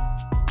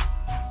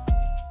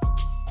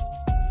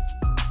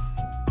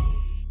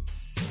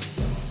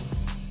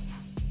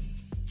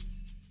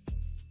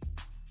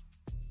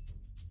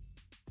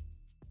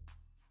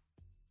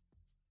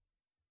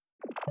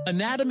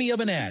 Anatomy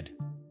of an ad.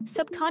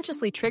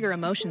 Subconsciously trigger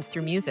emotions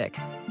through music.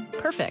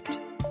 Perfect.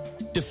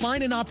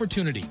 Define an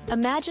opportunity.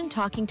 Imagine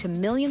talking to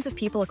millions of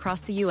people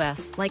across the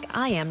U.S. like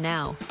I am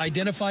now.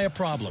 Identify a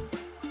problem.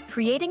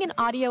 Creating an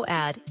audio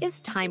ad is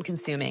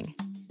time-consuming.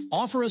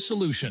 Offer a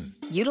solution.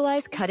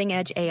 Utilize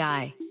cutting-edge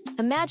AI.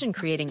 Imagine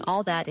creating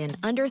all that in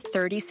under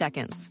 30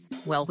 seconds.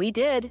 Well, we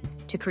did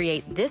to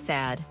create this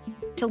ad.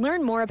 To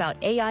learn more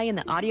about AI in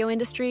the audio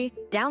industry,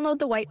 download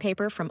the white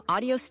paper from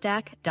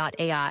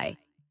audiostack.ai.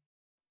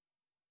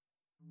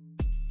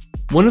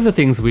 One of the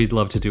things we'd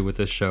love to do with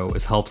this show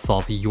is help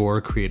solve your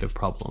creative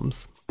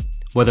problems.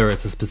 Whether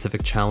it's a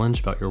specific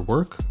challenge about your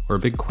work or a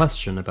big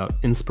question about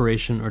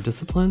inspiration or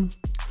discipline,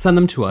 send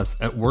them to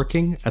us at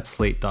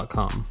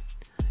working@slate.com.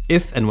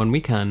 If and when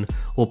we can,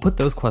 we'll put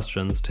those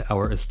questions to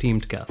our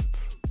esteemed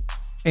guests.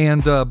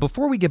 And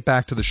before we get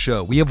back to the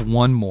show, we have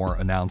one more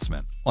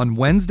announcement. On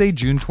Wednesday,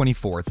 June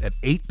 24th at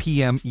 8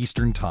 p.m.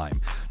 Eastern Time,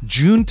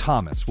 June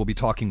Thomas will be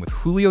talking with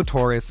Julio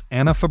Torres,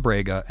 Ana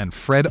Fabrega, and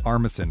Fred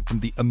Armisen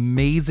from the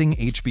amazing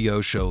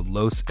HBO show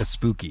Los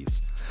Espookies.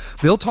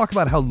 They'll talk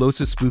about how Los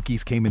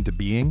Espookies came into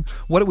being,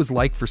 what it was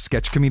like for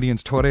sketch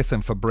comedians Torres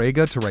and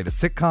Fabrega to write a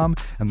sitcom,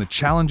 and the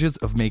challenges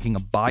of making a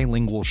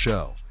bilingual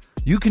show.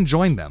 You can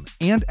join them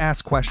and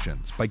ask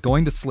questions by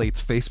going to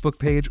Slate's Facebook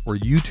page or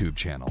YouTube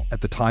channel at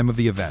the time of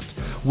the event.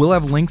 We'll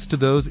have links to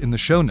those in the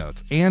show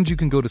notes, and you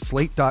can go to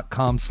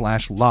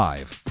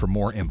slate.com/live for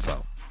more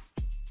info.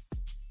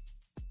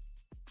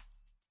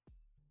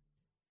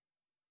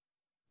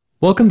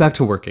 Welcome back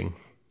to Working.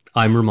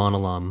 I'm Rumaan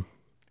Alam.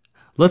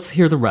 Let's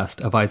hear the rest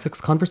of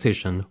Isaac's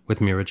conversation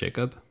with Mira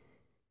Jacob.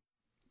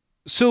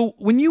 So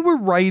when you were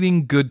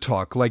writing Good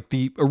Talk, like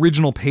the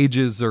original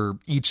pages or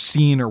each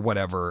scene or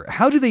whatever,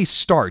 how do they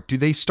start? Do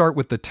they start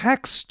with the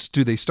text?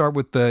 Do they start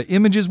with the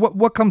images?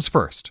 What comes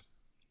first?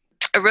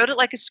 I wrote it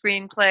like a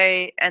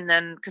screenplay, and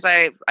then because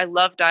I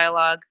love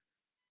dialogue.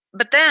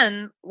 But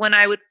then when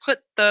I would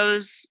put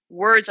those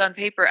words on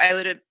paper,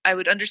 I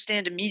would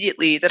understand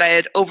immediately that I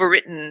had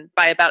overwritten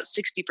by about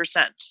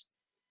 60%.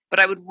 But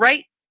I would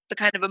write the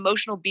kind of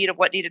emotional beat of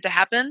what needed to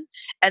happen.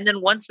 And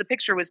then once the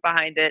picture was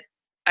behind it,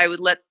 I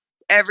would let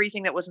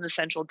everything that wasn't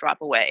essential drop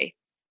away.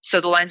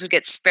 So the lines would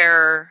get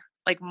spare,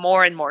 like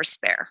more and more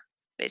spare,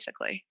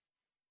 basically.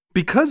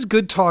 Because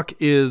Good Talk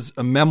is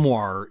a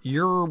memoir,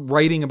 you're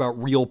writing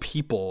about real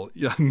people,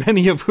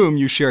 many of whom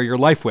you share your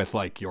life with,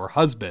 like your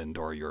husband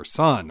or your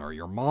son or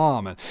your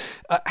mom. And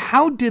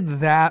how did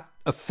that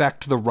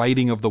affect the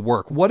writing of the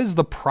work? What is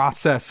the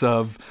process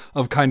of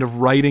kind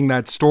of writing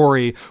that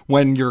story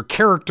when your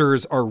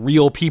characters are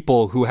real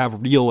people who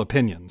have real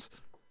opinions?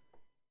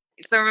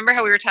 So remember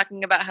how we were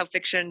talking about how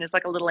fiction is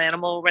like a little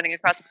animal running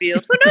across a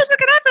field? Who knows what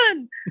could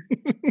happen?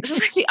 This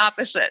is like the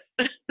opposite.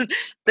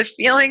 The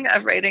feeling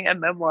of writing a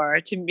memoir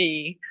to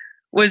me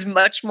was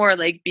much more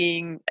like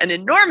being an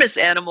enormous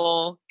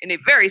animal in a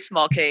very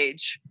small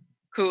cage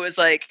who was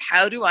like,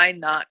 how do I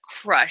not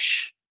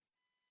crush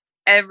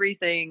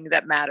everything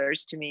that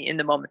matters to me in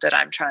the moment that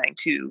I'm trying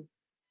to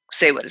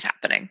say what is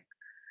happening?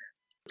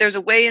 There's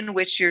a way in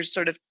which you're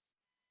sort of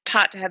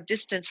taught to have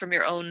distance from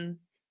your own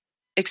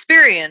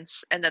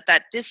experience, and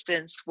that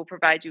distance will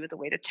provide you with a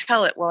way to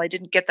tell it. Well, I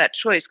didn't get that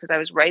choice because I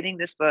was writing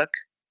this book.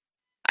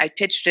 I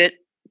pitched it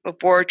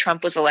before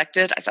Trump was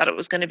elected. I thought it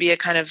was going to be a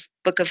kind of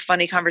book of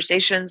funny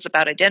conversations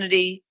about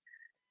identity.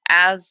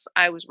 As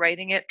I was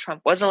writing it,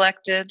 Trump was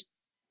elected,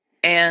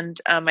 and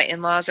my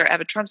in-laws are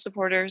avid Trump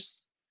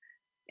supporters,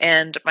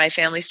 and my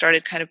family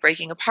started kind of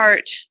breaking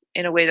apart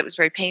in a way that was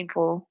very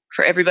painful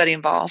for everybody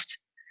involved.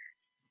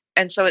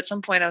 And so at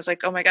some point I was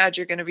like, oh my God,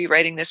 you're going to be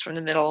writing this from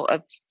the middle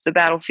of the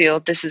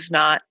battlefield. This is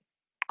not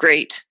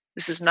great.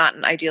 This is not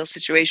an ideal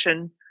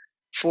situation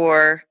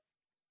for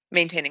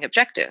maintaining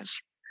objective.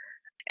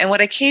 And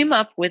what I came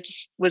up with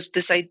was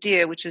this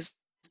idea, which is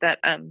that,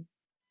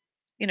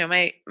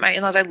 my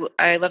in-laws,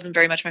 I love them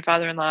very much. My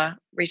father-in-law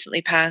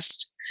recently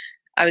passed.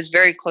 I was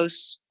very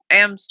close. I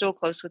am still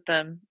close with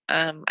them.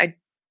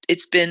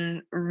 It's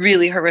been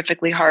really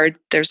horrifically hard,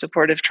 their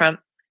support of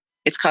Trump.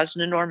 It's caused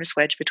an enormous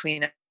wedge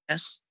between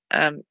us.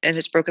 And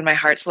it's broken my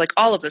heart. So like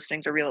all of those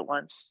things are real at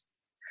once.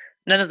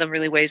 None of them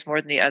really weighs more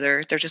than the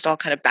other. They're just all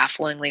kind of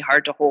bafflingly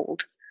hard to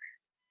hold.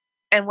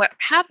 And what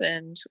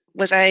happened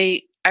was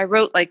I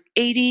wrote like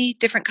 80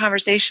 different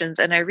conversations,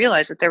 and I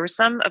realized that there were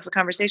some of the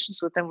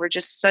conversations with them were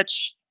just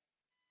such,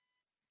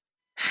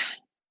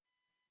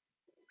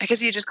 I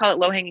guess you just call it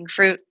low-hanging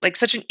fruit, like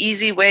such an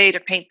easy way to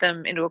paint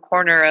them into a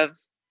corner of,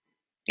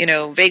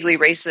 vaguely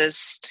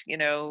racist,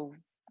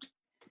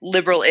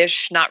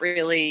 liberal-ish, not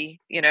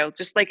really,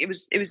 just like it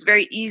was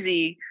very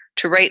easy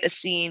to write a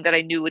scene that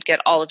I knew would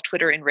get all of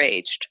Twitter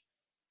enraged.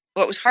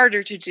 What was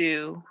harder to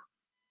do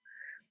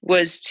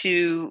was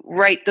to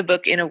write the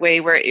book in a way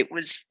where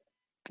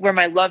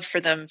my love for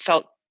them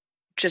felt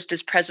just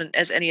as present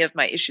as any of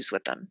my issues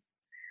with them.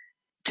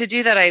 To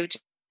do that, I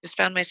just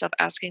found myself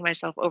asking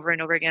myself over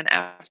and over again,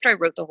 after I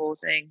wrote the whole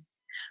thing,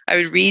 I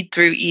would read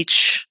through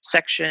each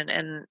section,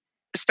 and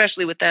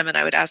especially with them, and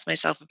I would ask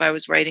myself if I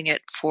was writing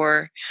it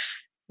for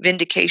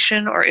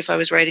vindication or if I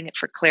was writing it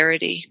for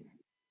clarity.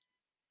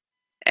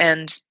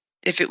 And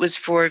if it was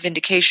for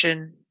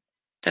vindication,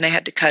 then I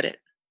had to cut it.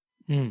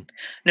 No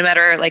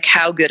matter like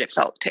how good it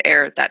felt to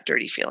air that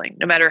dirty feeling,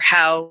 no matter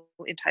how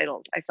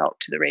entitled I felt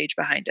to the rage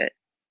behind it.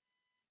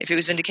 If it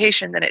was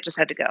vindication, then it just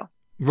had to go.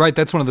 Right.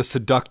 That's one of the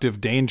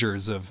seductive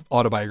dangers of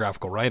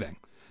autobiographical writing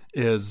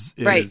is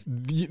right.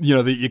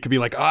 That you could be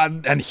like,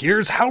 and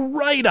here's how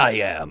right I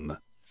am.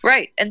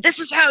 Right. And this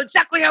is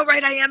exactly how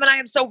right I am. And I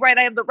am so right.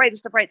 I am the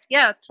rightest of rights.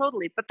 Yeah,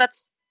 totally. But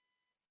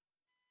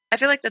I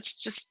feel like that's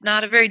just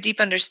not a very deep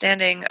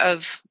understanding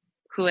of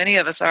who any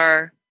of us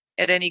are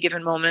at any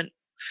given moment.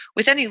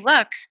 With any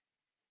luck,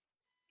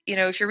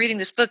 if you're reading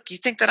this book, you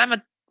think that I'm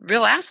a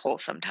real asshole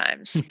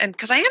sometimes. And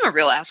because I am a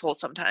real asshole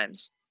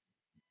sometimes.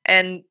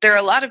 And there are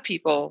a lot of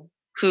people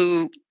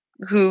who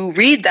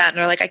read that and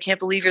are like, I can't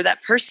believe you're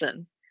that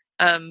person.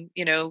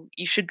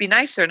 You should be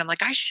nicer. And I'm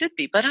like, I should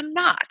be, but I'm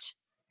not.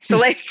 So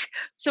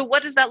so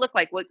what does that look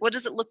like? What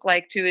does it look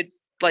like to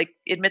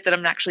admit that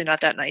I'm actually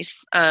not that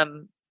nice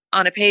on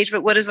a page?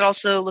 But what does it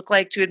also look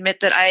like to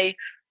admit that I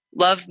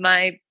love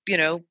my,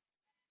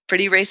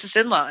 pretty racist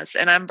in-laws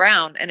and I'm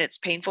brown and it's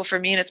painful for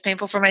me and it's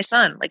painful for my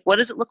son? Like, what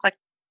does it look like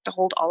to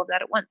hold all of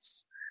that at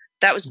once?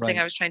 That was the thing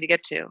I was trying to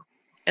get to.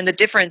 And the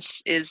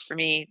difference is for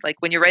me, like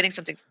when you're writing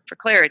something for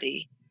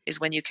clarity is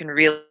when you can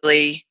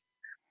really,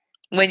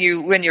 when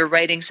you're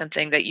writing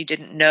something that you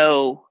didn't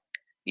know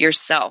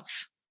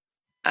yourself.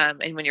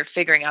 And when you're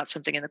figuring out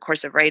something in the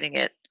course of writing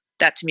it,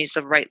 that to me is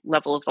the right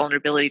level of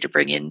vulnerability to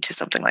bring into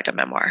something like a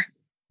memoir.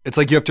 It's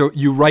like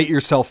you write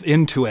yourself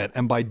into it.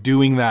 And by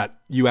doing that,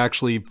 you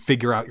actually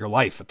figure out your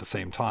life at the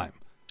same time.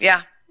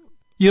 Yeah.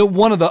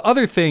 One of the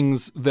other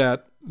things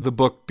that the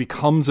book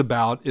becomes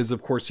about is,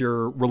 of course,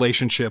 your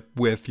relationship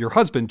with your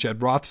husband,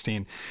 Jed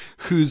Rothstein,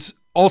 who's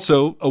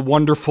also a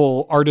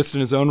wonderful artist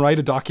in his own right,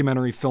 a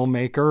documentary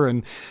filmmaker.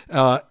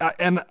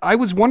 And I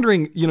was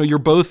wondering, you're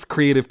both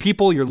creative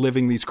people. You're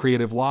living these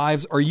creative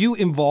lives. Are you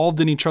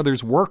involved in each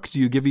other's work? Do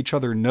you give each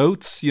other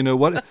notes?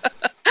 What?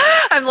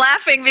 I'm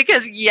laughing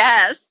because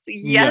yes,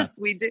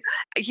 we do.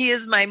 He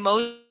is my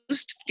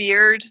most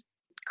feared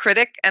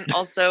critic and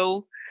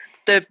also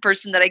the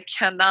person that I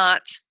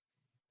cannot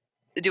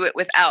do it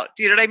without.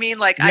 Do you know what I mean?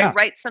 Like I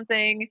write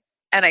something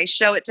and I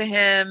show it to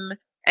him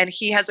and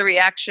he has a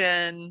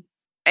reaction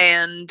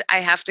and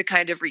I have to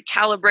kind of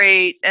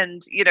recalibrate.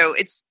 And,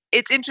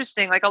 it's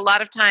interesting. Like a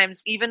lot of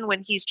times, even when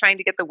he's trying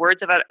to get the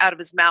words out of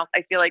his mouth,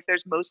 I feel like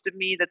there's most of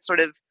me that's sort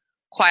of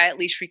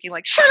quietly shrieking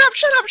like, shut up,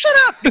 shut up, shut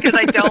up, because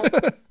I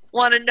don't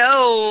want to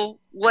know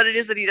what it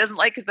is that he doesn't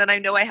like, because then I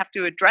know I have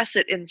to address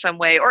it in some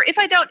way. Or if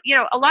I don't,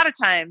 a lot of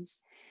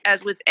times,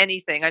 as with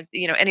anything,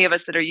 any of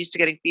us that are used to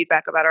getting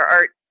feedback about our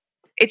art,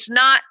 it's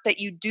not that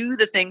you do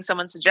the thing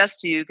someone suggests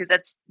to you, because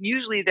that's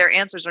usually their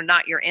answers are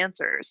not your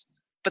answers.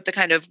 But the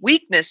kind of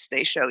weakness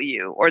they show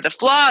you or the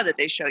flaw that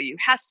they show you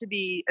has to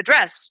be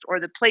addressed, or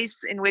the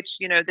place in which,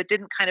 that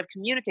didn't kind of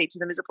communicate to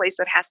them is a place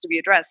that has to be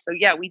addressed. So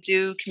yeah, we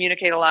do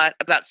communicate a lot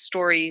about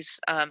stories,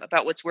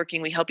 about what's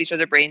working. We help each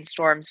other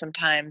brainstorm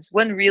sometimes.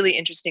 One really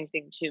interesting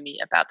thing to me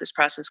about this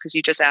process, because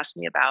you just asked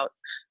me about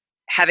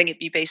having it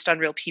be based on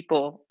real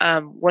people.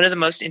 One of the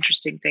most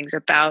interesting things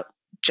about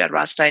Jed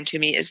Rothstein to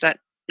me is that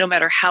no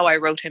matter how I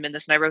wrote him in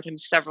this, and I wrote him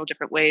several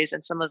different ways,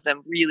 and some of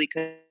them really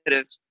could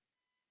have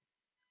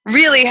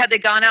really, had they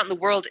gone out in the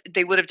world,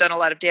 they would have done a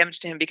lot of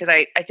damage to him, because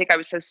I think I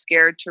was so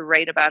scared to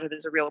write about it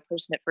as a real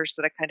person at first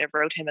that I kind of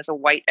wrote him as a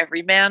white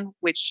everyman,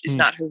 which is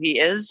not who he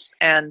is.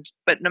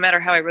 But no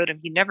matter how I wrote him,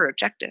 he never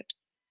objected.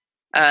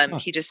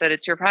 He just said,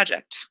 it's your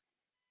project.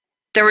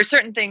 There were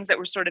certain things that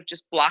were sort of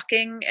just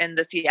blocking and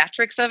the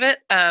theatrics of it,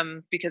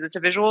 because it's a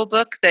visual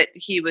book, that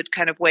he would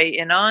kind of weigh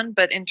in on.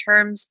 But in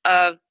terms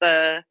of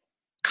the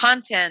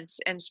content,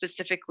 and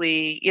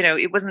specifically,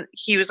 it wasn't,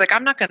 he was like,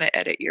 I'm not going to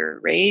edit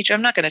your rage.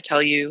 I'm not going to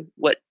tell you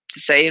what to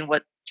say and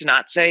what to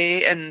not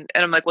say. And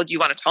I'm like, well, do you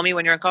want to tell me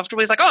when you're uncomfortable?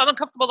 He's like, oh, I'm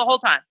uncomfortable the whole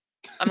time.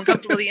 I'm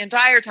uncomfortable the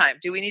entire time.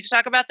 Do we need to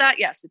talk about that?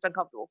 Yes, it's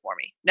uncomfortable for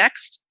me.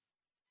 Next,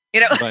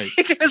 Right.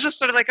 It was just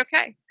sort of like,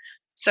 okay.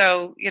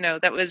 So,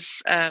 that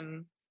was,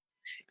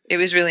 it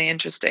was really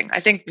interesting.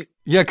 I think.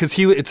 Yeah. Cause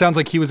it sounds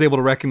like he was able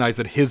to recognize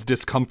that his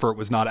discomfort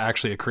was not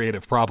actually a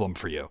creative problem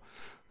for you.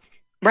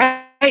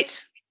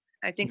 Right.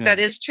 I think that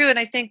is true. And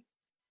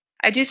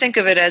I do think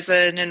of it as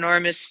an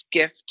enormous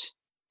gift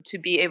to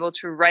be able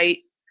to write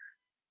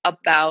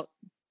about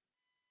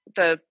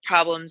the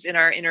problems in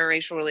our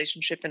interracial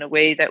relationship in a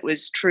way that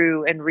was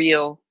true and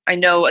real. I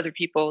know other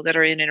people that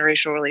are in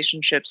interracial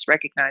relationships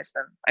recognize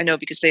them. I know,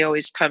 because they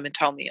always come and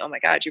tell me, oh my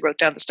God, you wrote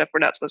down the stuff we're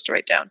not supposed to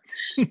write down.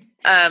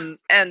 And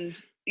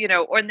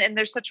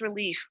there's such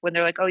relief when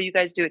they're like, oh, you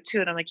guys do it too.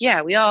 And I'm like,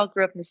 yeah, we all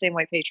grew up in the same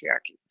white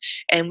patriarchy,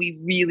 and we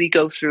really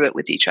go through it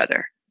with each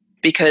other,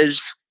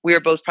 because we are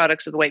both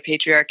products of the white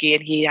patriarchy,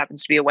 and he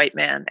happens to be a white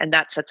man, and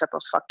that sets up a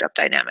fucked up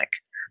dynamic.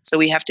 So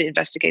we have to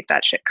investigate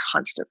that shit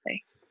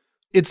constantly.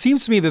 It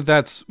seems to me that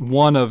that's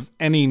one of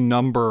any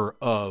number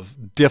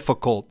of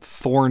difficult,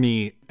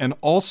 thorny, and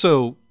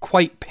also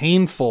quite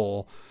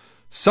painful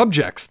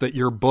subjects that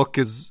your book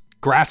is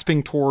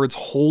grasping towards,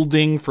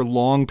 holding for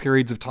long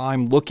periods of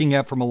time, looking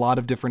at from a lot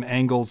of different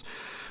angles.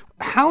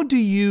 How do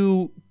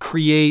you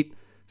create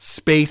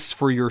space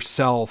for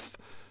yourself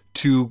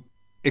to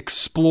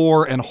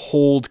explore and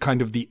hold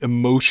kind of the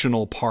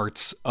emotional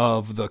parts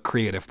of the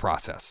creative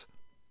process?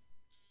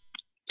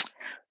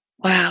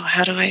 Wow.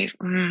 How do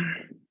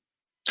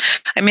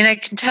I mean, I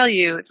can tell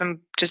you, if I'm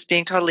just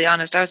being totally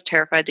honest, I was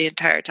terrified the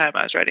entire time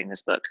I was writing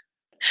this book,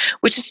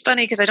 which is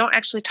funny because I don't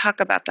actually talk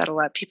about that a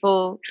lot.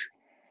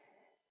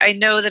 I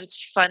know that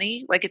it's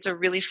funny, like it's a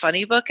really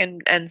funny book.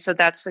 And so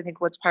that's, I think,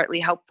 what's partly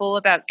helpful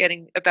about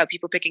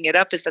people picking it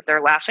up is that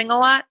they're laughing a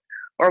lot.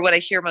 Or what I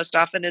hear most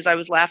often is I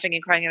was laughing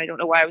and crying, and I don't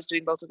know why I was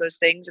doing both of those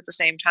things at the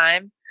same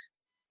time.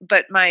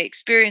 But my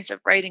experience of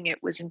writing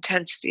it was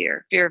intense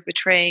fear of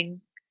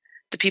betraying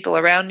the people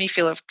around me,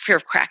 fear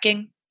of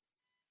cracking.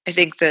 I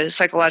think the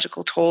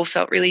psychological toll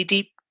felt really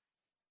deep.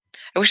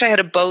 I wish I had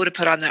a bow to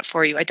put on that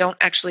for you. I don't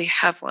actually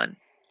have one.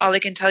 All I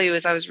can tell you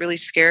is I was really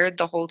scared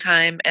the whole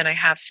time, and I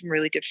have some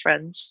really good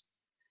friends,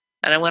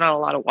 and I went on a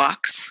lot of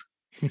walks.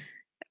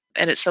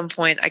 And at some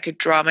point I could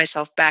draw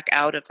myself back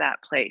out of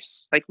that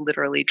place, like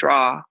literally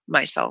draw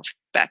myself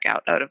back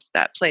out of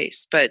that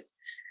place. But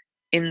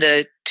in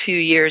the 2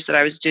 years that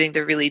I was doing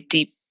the really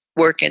deep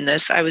work in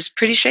this, I was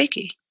pretty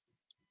shaky.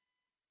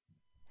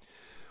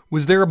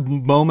 Was there a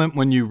moment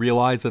when you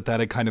realized that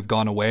had kind of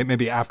gone away,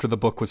 maybe after the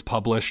book was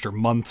published or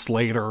months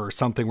later or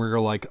something, where you're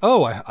like,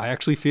 oh, I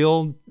actually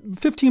feel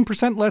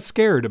 15% less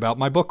scared about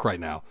my book right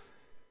now?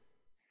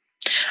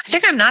 I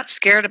think I'm not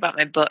scared about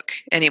my book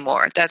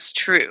anymore. That's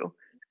true.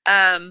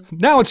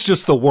 Now it's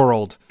just the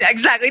world.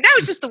 Exactly. Now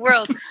it's just the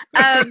world.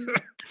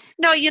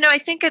 No, I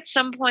think at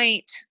some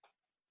point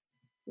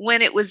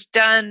when it was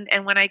done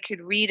and when I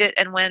could read it,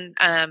 and when,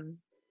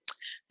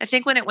 I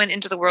think when it went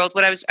into the world,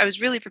 I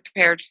was really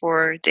prepared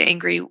for the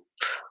angry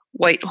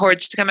white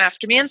hordes to come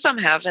after me, and some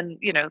have, and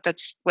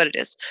that's what it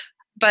is.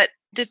 But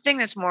the thing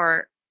that's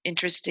more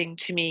interesting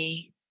to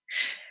me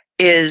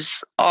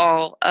is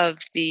all of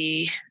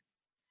the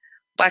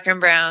Black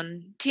and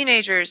brown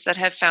teenagers that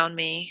have found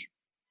me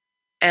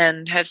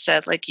and have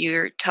said, like,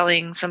 you're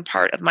telling some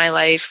part of my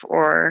life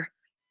or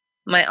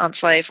my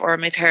aunt's life or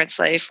my parents'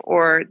 life,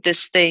 or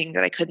this thing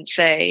that I couldn't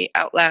say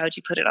out loud,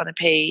 you put it on a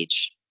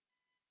page.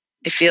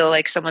 I feel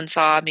like someone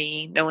saw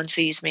me, no one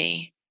sees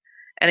me.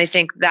 And I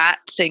think that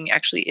thing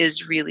actually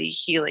is really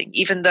healing,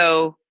 even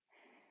though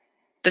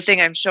the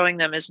thing I'm showing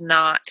them is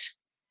not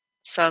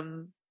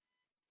some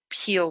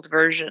healed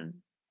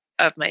version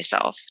of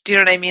myself. Do you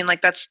know what I mean?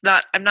 Like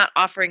I'm not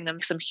offering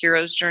them some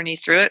hero's journey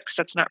through it, because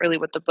that's not really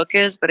what the book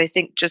is. But I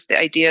think just the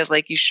idea of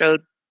like, you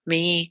showed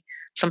me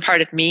some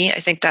part of me, I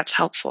think that's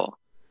helpful.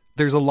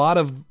 There's a lot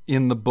of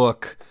in the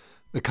book,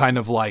 the kind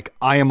of like,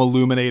 I am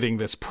illuminating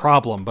this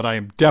problem, but I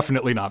am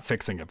definitely not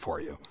fixing it for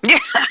you. Yeah.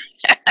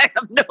 I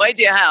have no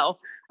idea how.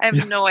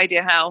 No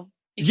idea how.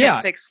 You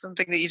can't fix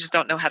something that you just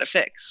don't know how to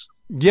fix.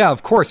 Yeah,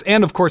 of course.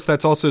 And of course,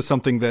 that's also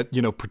something that,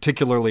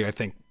 particularly I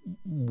think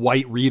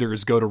white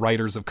readers go to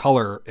writers of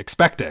color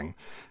expecting.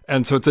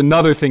 And so it's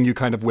another thing you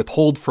kind of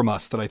withhold from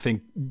us that I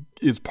think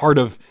is part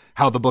of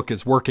how the book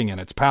is working in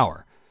its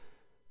power.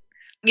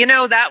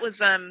 That was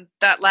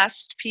that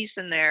last piece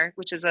in there,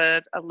 which is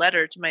a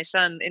letter to my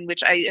son, in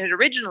which I had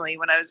originally,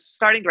 when I was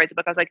starting to write the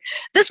book, I was like,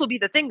 this will be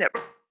the thing that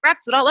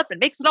wraps it all up and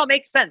makes it all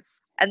make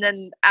sense. And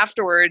then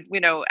afterward,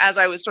 as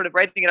I was sort of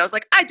writing it, I was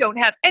like, I don't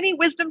have any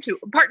wisdom to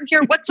impart in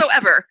here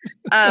whatsoever.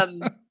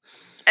 And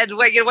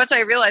once I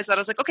realized that, I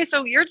was like, okay,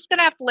 so you're just going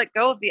to have to let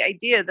go of the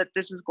idea that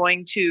this is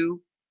going to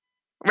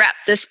wrap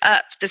this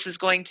up. This is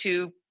going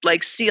to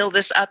like seal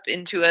this up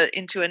into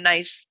a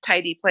nice,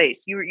 tidy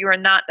place. You are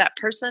not that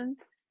person.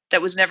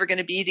 That was never going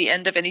to be the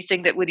end of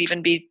anything that would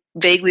even be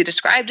vaguely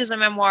described as a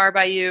memoir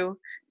by you.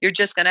 You're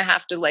just going to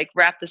have to like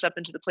wrap this up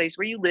into the place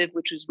where you live,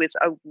 which is with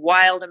a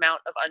wild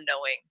amount of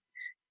unknowing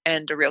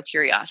and a real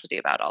curiosity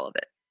about all of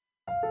it.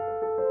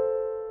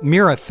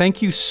 Mira,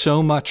 thank you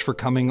so much for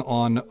coming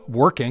on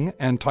Working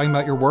and talking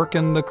about your work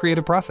and the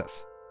creative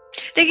process.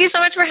 Thank you so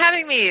much for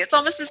having me. It's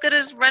almost as good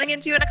as running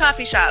into you in a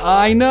coffee shop.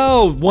 I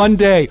know. One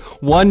day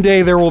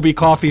there will be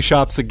coffee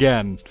shops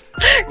again.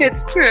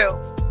 It's true.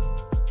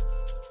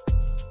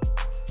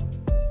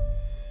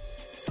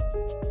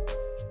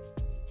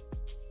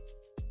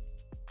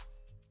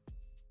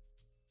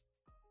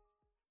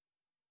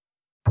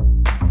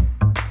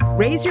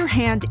 Raise your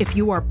hand if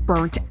you are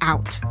burnt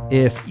out.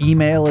 If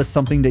email is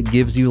something that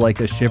gives you like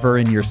a shiver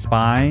in your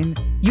spine.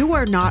 You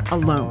are not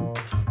alone.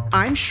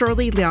 I'm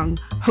Shirley Leung,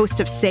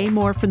 host of Say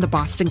More from the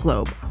Boston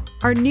Globe.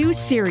 Our new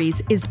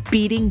series is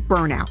Beating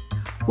Burnout.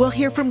 We'll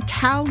hear from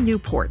Cal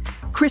Newport,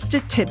 Krista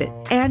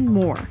Tippett, and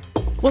more.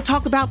 We'll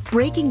talk about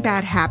breaking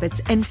bad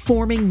habits and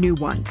forming new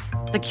ones.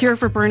 The cure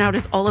for burnout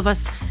is all of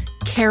us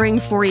caring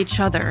for each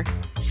other.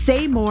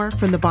 Say More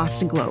from the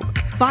Boston Globe.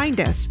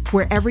 Find us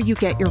wherever you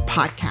get your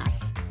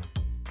podcasts.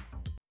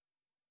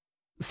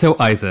 So,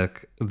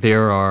 Isaac,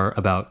 there are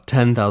about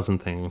 10,000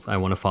 things I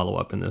want to follow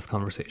up in this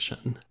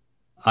conversation.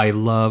 I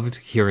loved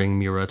hearing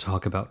Mira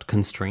talk about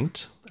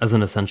constraint as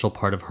an essential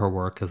part of her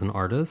work as an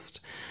artist.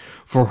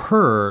 For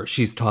her,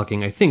 she's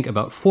talking, I think,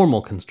 about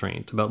formal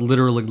constraint, about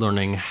literally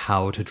learning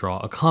how to draw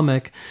a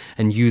comic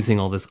and using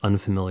all this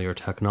unfamiliar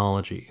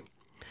technology.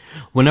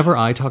 Whenever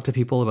I talk to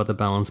people about the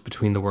balance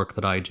between the work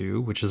that I do,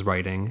 which is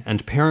writing,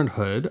 and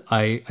parenthood,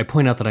 I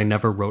point out that I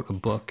never wrote a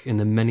book in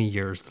the many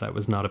years that I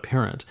was not a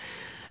parent.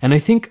 And I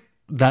think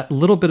that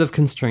little bit of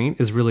constraint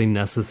is really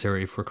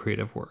necessary for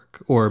creative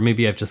work. Or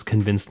maybe I've just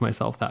convinced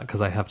myself that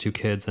because I have 2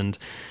 kids, and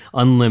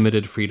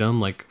unlimited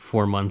freedom, like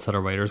 4 months at a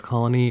writer's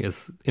colony,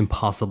 is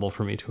impossible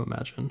for me to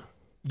imagine.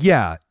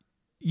 Yeah.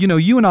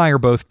 You and I are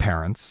both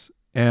parents,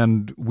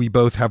 and we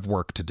both have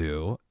work to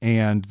do.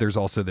 And there's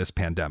also this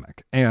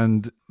pandemic.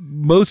 And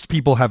most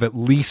people have at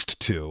least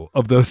 2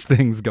 of those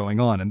things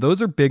going on. And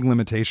those are big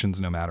limitations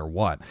no matter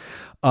what.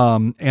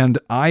 And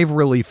I've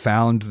really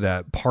found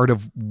that part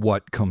of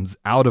what comes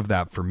out of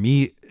that for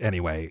me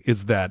anyway,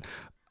 is that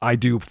I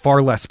do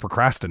far less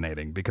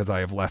procrastinating because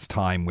I have less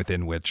time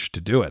within which to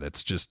do it.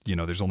 It's just,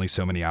 there's only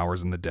so many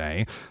hours in the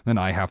day. Then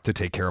I have to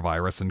take care of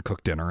Iris and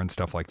cook dinner and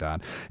stuff like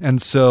that.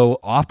 And so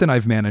often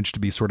I've managed to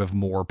be sort of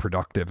more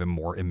productive and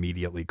more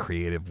immediately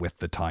creative with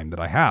the time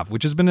that I have,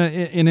 which has been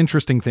an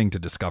interesting thing to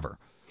discover.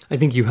 I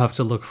think you have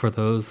to look for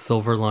those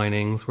silver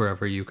linings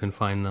wherever you can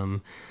find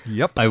them.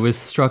 Yep. I was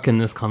struck in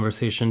this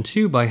conversation,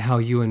 too, by how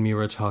you and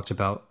Mira talked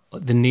about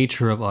the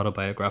nature of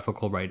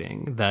autobiographical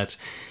writing, that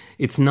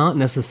it's not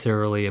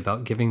necessarily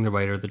about giving the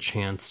writer the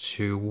chance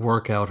to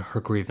work out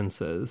her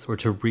grievances or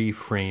to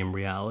reframe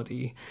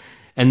reality.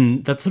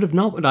 And that's sort of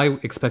not what I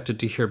expected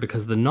to hear,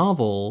 because the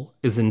novel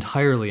is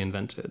entirely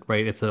invented,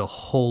 right? It's a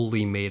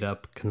wholly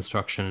made-up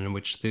construction in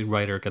which the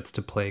writer gets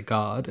to play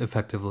God,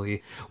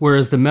 effectively.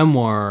 Whereas the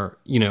memoir,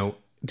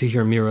 to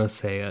hear Mira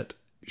say it,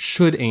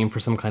 should aim for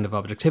some kind of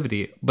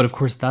objectivity. But of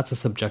course, that's a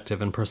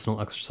subjective and personal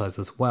exercise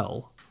as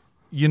well.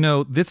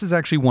 This is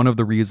actually one of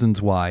the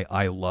reasons why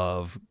I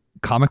love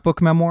comic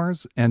book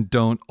memoirs and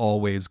don't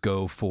always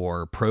go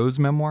for prose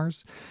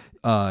memoirs.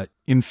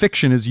 In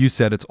fiction, as you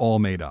said, it's all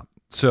made up.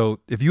 So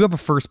if you have a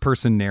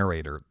first-person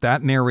narrator,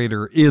 that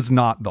narrator is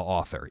not the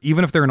author.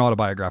 Even if they're an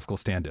autobiographical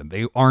stand-in,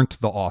 they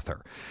aren't the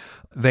author.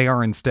 They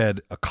are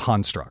instead a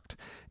construct.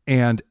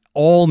 And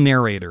all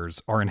narrators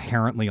are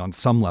inherently on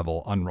some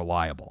level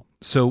unreliable.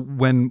 So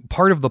when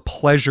part of the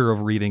pleasure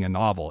of reading a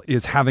novel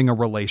is having a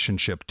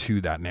relationship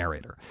to that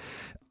narrator,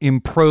 in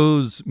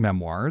prose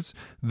memoirs,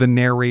 the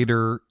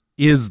narrator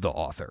is the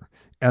author,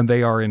 and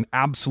they are in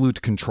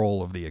absolute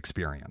control of the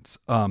experience.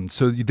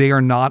 So they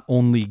are not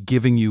only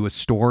giving you a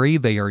story,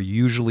 they are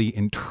usually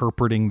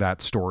interpreting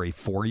that story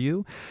for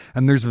you.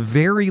 And there's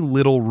very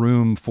little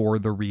room for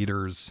the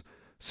reader's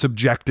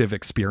subjective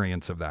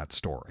experience of that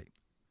story.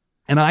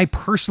 And I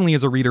personally,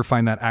 as a reader,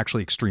 find that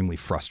actually extremely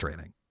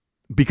frustrating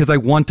because I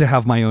want to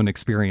have my own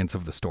experience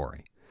of the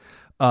story.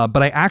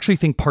 But I actually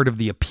think part of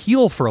the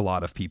appeal for a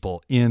lot of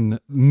people in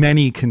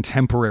many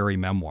contemporary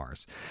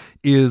memoirs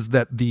is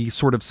that the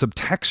sort of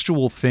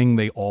subtextual thing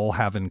they all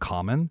have in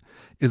common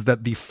is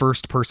that the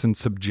first person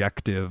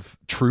subjective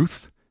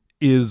truth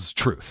is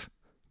truth,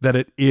 that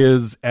it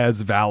is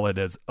as valid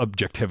as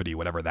objectivity,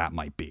 whatever that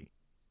might be.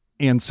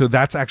 And so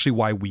that's actually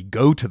why we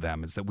go to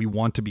them, is that we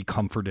want to be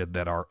comforted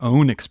that our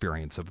own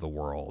experience of the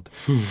world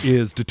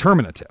is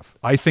determinative.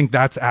 I think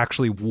that's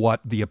actually what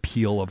the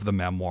appeal of the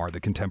memoir, the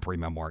contemporary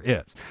memoir,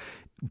 is.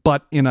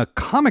 But in a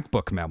comic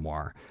book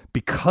memoir,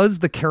 because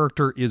the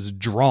character is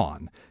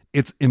drawn,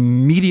 it's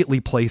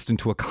immediately placed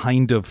into a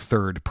kind of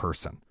third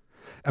person.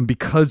 And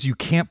because you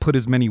can't put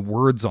as many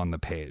words on the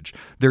page,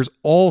 there's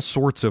all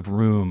sorts of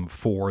room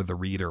for the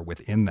reader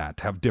within that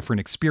to have different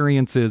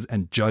experiences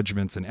and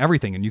judgments and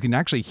everything. And you can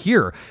actually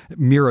hear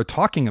Mira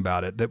talking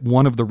about it, that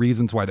one of the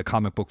reasons why the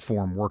comic book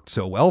form worked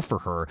so well for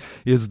her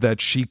is that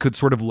she could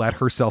sort of let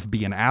herself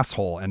be an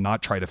asshole and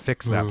not try to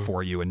fix that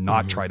for you and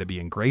not try to be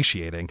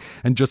ingratiating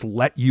and just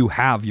let you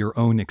have your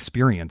own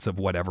experience of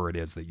whatever it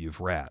is that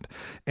you've read.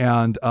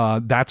 And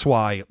that's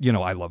why, you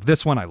know, I love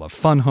this one. I love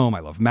Fun Home.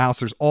 I love Mouse.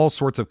 There's all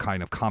sorts of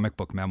kind of comic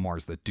book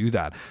memoirs that do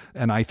that.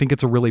 And I think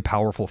it's a really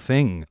powerful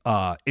thing.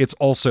 It's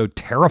also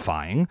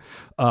terrifying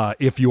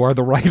if you are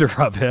the writer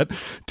of it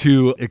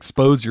to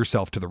expose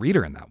yourself to the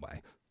reader in that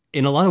way.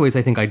 In a lot of ways,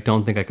 I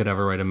don't think I could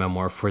ever write a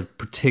memoir for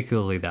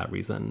particularly that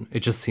reason. It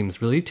just seems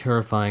really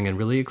terrifying and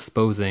really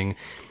exposing.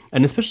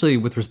 And especially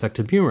with respect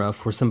to Mira,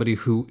 for somebody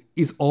who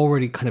is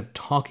already kind of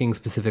talking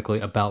specifically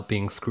about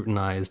being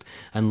scrutinized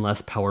and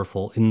less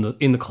powerful in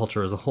the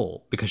culture as a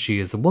whole, because she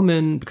is a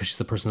woman, because she's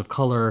a person of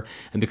color,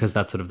 and because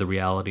that's sort of the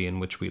reality in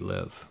which we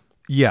live.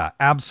 Yeah,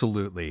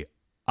 absolutely.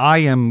 I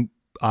am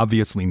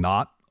obviously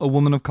not a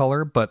woman of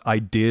color, but I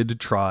did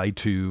try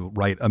to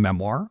write a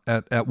memoir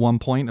at one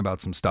point about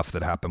some stuff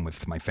that happened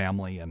with my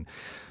family. And,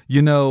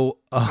 you know,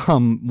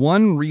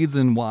 one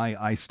reason why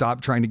I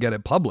stopped trying to get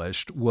it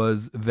published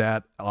was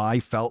that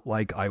I felt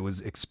like I was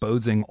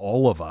exposing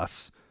all of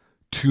us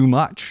too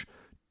much.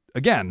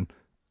 Again,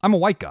 I'm a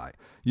white guy.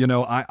 You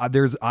know,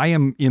 I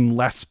am in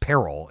less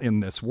peril in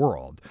this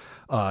world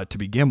to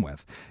begin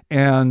with.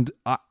 And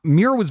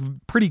Mira was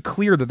pretty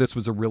clear that this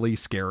was a really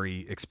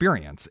scary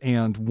experience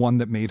and one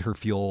that made her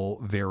feel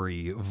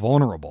very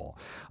vulnerable.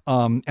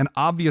 And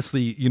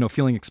obviously, you know,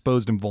 feeling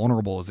exposed and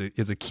vulnerable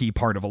is a key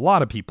part of a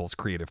lot of people's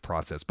creative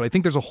process. But I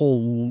think there's a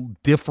whole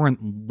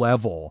different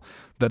level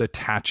that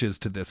attaches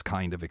to this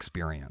kind of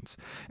experience.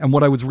 And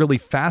what I was really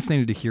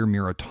fascinated to hear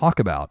Mira talk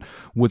about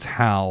was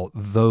how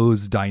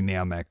those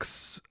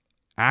dynamics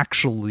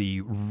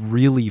actually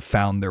really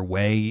found their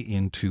way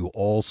into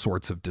all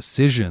sorts of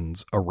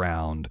decisions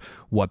around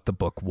what the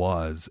book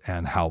was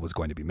and how it was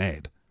going to be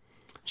made.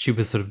 She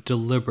was sort of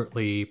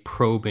deliberately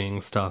probing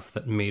stuff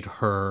that made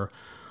her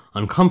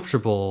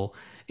uncomfortable.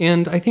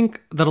 And I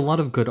think that a lot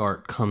of good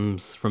art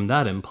comes from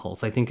that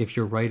impulse. I think if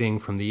you're writing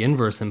from the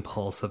inverse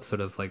impulse of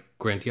sort of like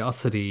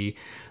grandiosity,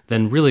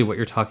 then really what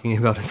you're talking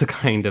about is a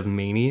kind of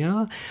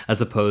mania as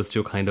opposed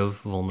to a kind of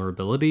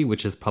vulnerability,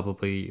 which is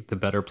probably the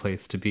better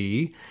place to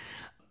be.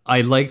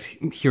 I liked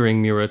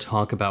hearing Mira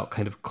talk about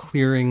kind of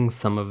clearing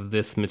some of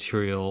this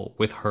material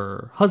with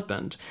her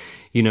husband,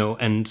 you know,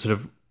 and sort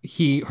of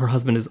her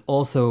husband is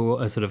also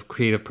a sort of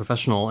creative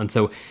professional. And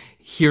so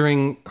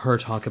hearing her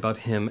talk about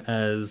him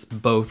as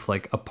both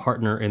like a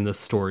partner in the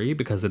story,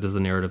 because it is the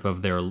narrative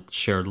of their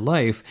shared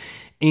life,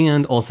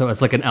 and also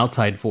as like an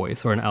outside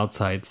voice or an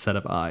outside set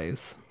of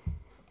eyes.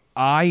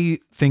 I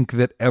think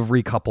that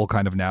every couple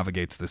kind of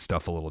navigates this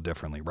stuff a little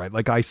differently, right?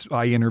 Like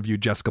I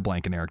interviewed Jessica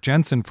Blank and Eric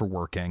Jensen for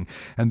Working,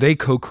 and they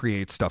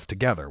co-create stuff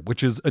together,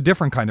 which is a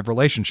different kind of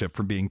relationship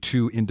from being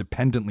two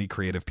independently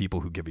creative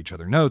people who give each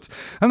other notes.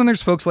 And then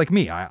there's folks like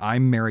me.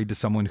 I'm married to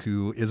someone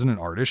who isn't an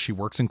artist. She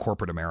works in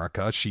corporate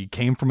America. She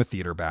came from a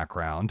theater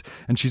background,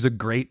 and she's a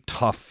great,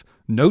 tough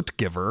note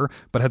giver,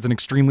 but has an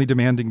extremely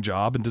demanding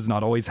job and does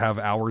not always have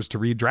hours to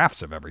read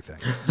drafts of everything,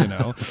 you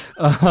know?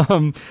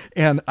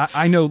 And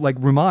I know, like,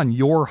 Rumaan,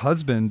 your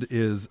husband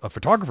is a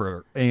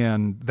photographer,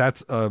 and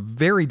that's a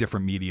very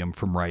different medium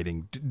from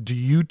writing. Do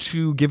you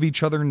two give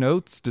each other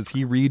notes? Does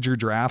he read your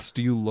drafts?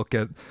 Do you look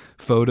at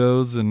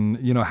photos? And,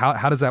 you know,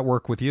 how does that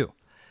work with you?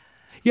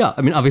 Yeah,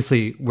 I mean,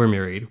 obviously, we're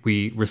married.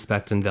 We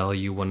respect and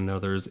value one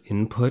another's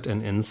input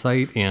and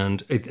insight,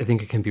 and I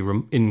think it can be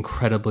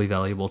incredibly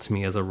valuable to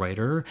me as a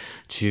writer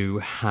to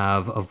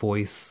have a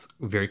voice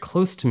very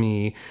close to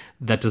me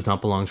that does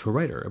not belong to a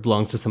writer. It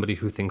belongs to somebody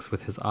who thinks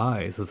with his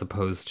eyes as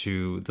opposed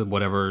to the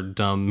whatever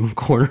dumb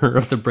corner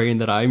of the brain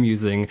that I'm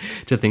using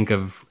to think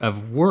of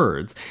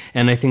words.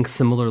 And I think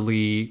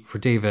similarly for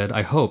David,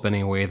 I hope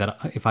anyway, that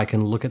if I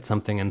can look at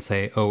something and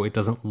say, oh, it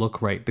doesn't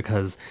look right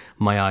because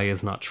my eye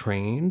is not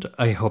trained,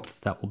 I hope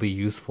that will be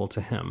useful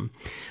to him.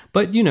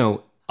 But, you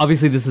know,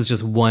 obviously this is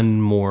just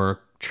one more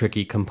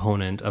tricky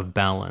component of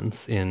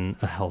balance in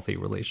a healthy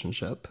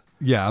relationship.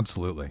 Yeah,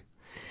 absolutely.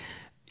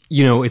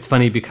 You know, it's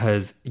funny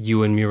because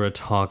you and Mira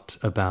talked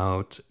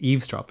about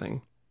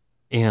eavesdropping,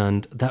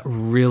 and that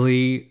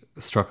really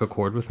struck a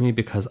chord with me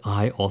because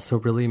I also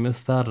really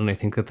miss that. And I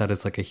think that that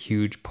is like a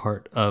huge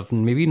part of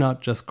maybe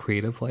not just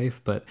creative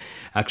life, but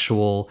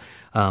actual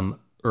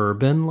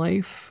urban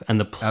life and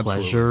the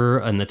pleasure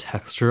and the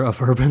texture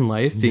of urban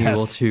life, being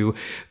able to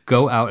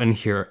go out and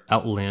hear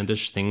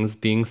outlandish things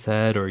being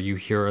said, or you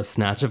hear a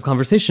snatch of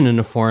conversation in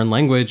a foreign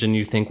language and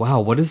you think, wow,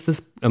 what is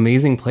this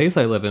amazing place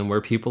I live in where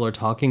people are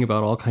talking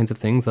about all kinds of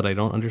things that I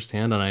don't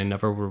understand and I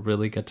never will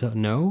really get to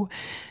know.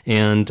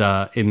 And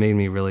it made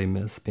me really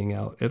miss being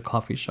out at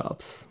coffee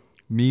shops.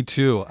 Me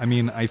too. I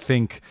mean, I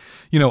think,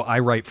 you know, I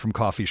write from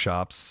coffee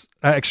shops.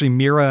 Actually,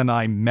 Mira and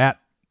I met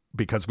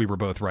because we were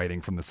both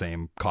writing from the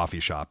same coffee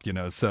shop, you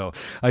know? So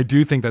I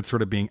do think that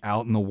sort of being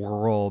out in the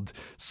world,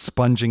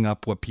 sponging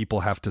up what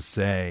people have to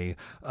say,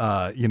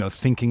 you know,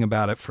 thinking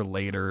about it for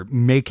later,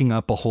 making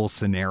up a whole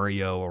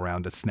scenario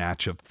around a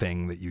snatch of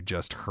thing that you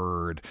just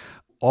heard.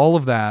 All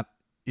of that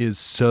is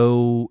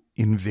so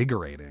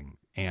invigorating.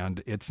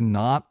 And it's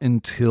not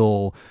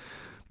until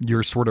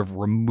you're sort of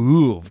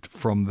removed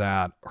from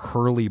that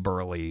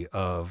hurly-burly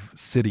of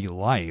city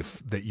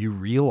life that you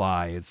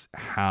realize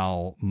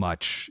how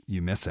much you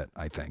miss it,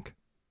 I think.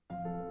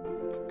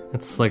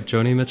 It's like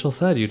Joni Mitchell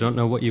said, you don't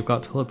know what you've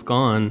got till it's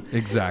gone.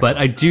 Exactly. But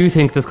I do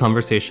think this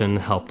conversation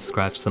helped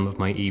scratch some of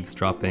my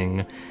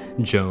eavesdropping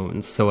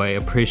Jones, so I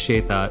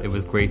appreciate that. It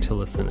was great to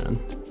listen in.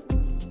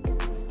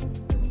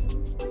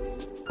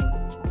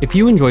 If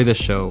you enjoy this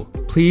show,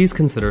 please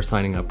consider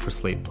signing up for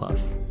Slate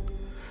Plus.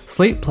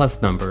 Slate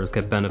Plus members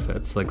get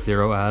benefits like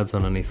 0 ads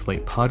on any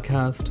Slate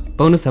podcast,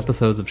 bonus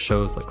episodes of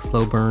shows like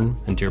Slow Burn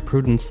and Dear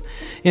Prudence,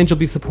 and you'll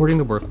be supporting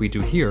the work we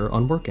do here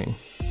on Working.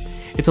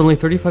 It's only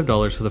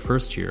 $35 for the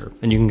first year,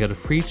 and you can get a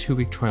free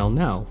 2-week trial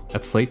now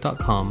at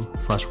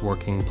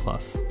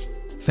slate.com/workingplus.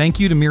 Thank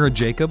you to Mira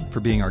Jacob for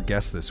being our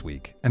guest this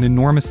week. An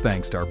enormous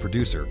thanks to our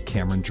producer,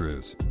 Cameron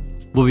Drews.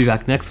 We'll be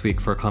back next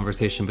week for a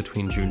conversation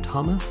between June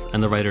Thomas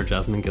and the writer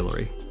Jasmine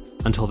Guillory.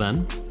 Until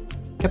then,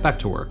 get back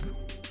to work.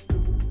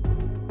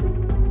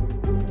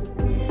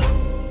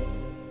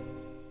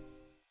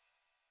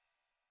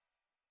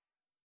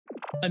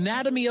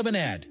 Anatomy of an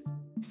ad.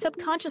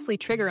 Subconsciously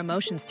trigger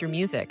emotions through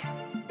music.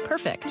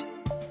 Perfect.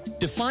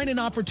 Define an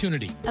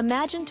opportunity.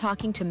 Imagine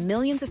talking to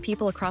millions of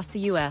people across the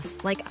U.S.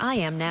 like I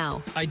am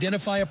now.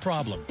 Identify a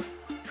problem.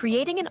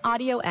 Creating an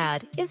audio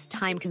ad is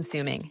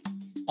time-consuming.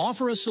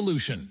 Offer a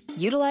solution.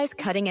 Utilize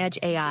cutting-edge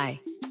AI.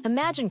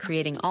 Imagine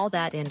creating all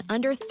that in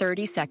under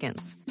 30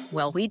 seconds.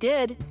 Well, we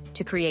did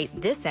to create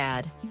this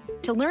ad.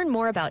 To learn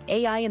more about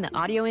AI in the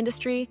audio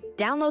industry,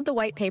 download the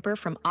white paper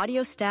from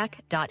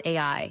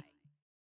audiostack.ai.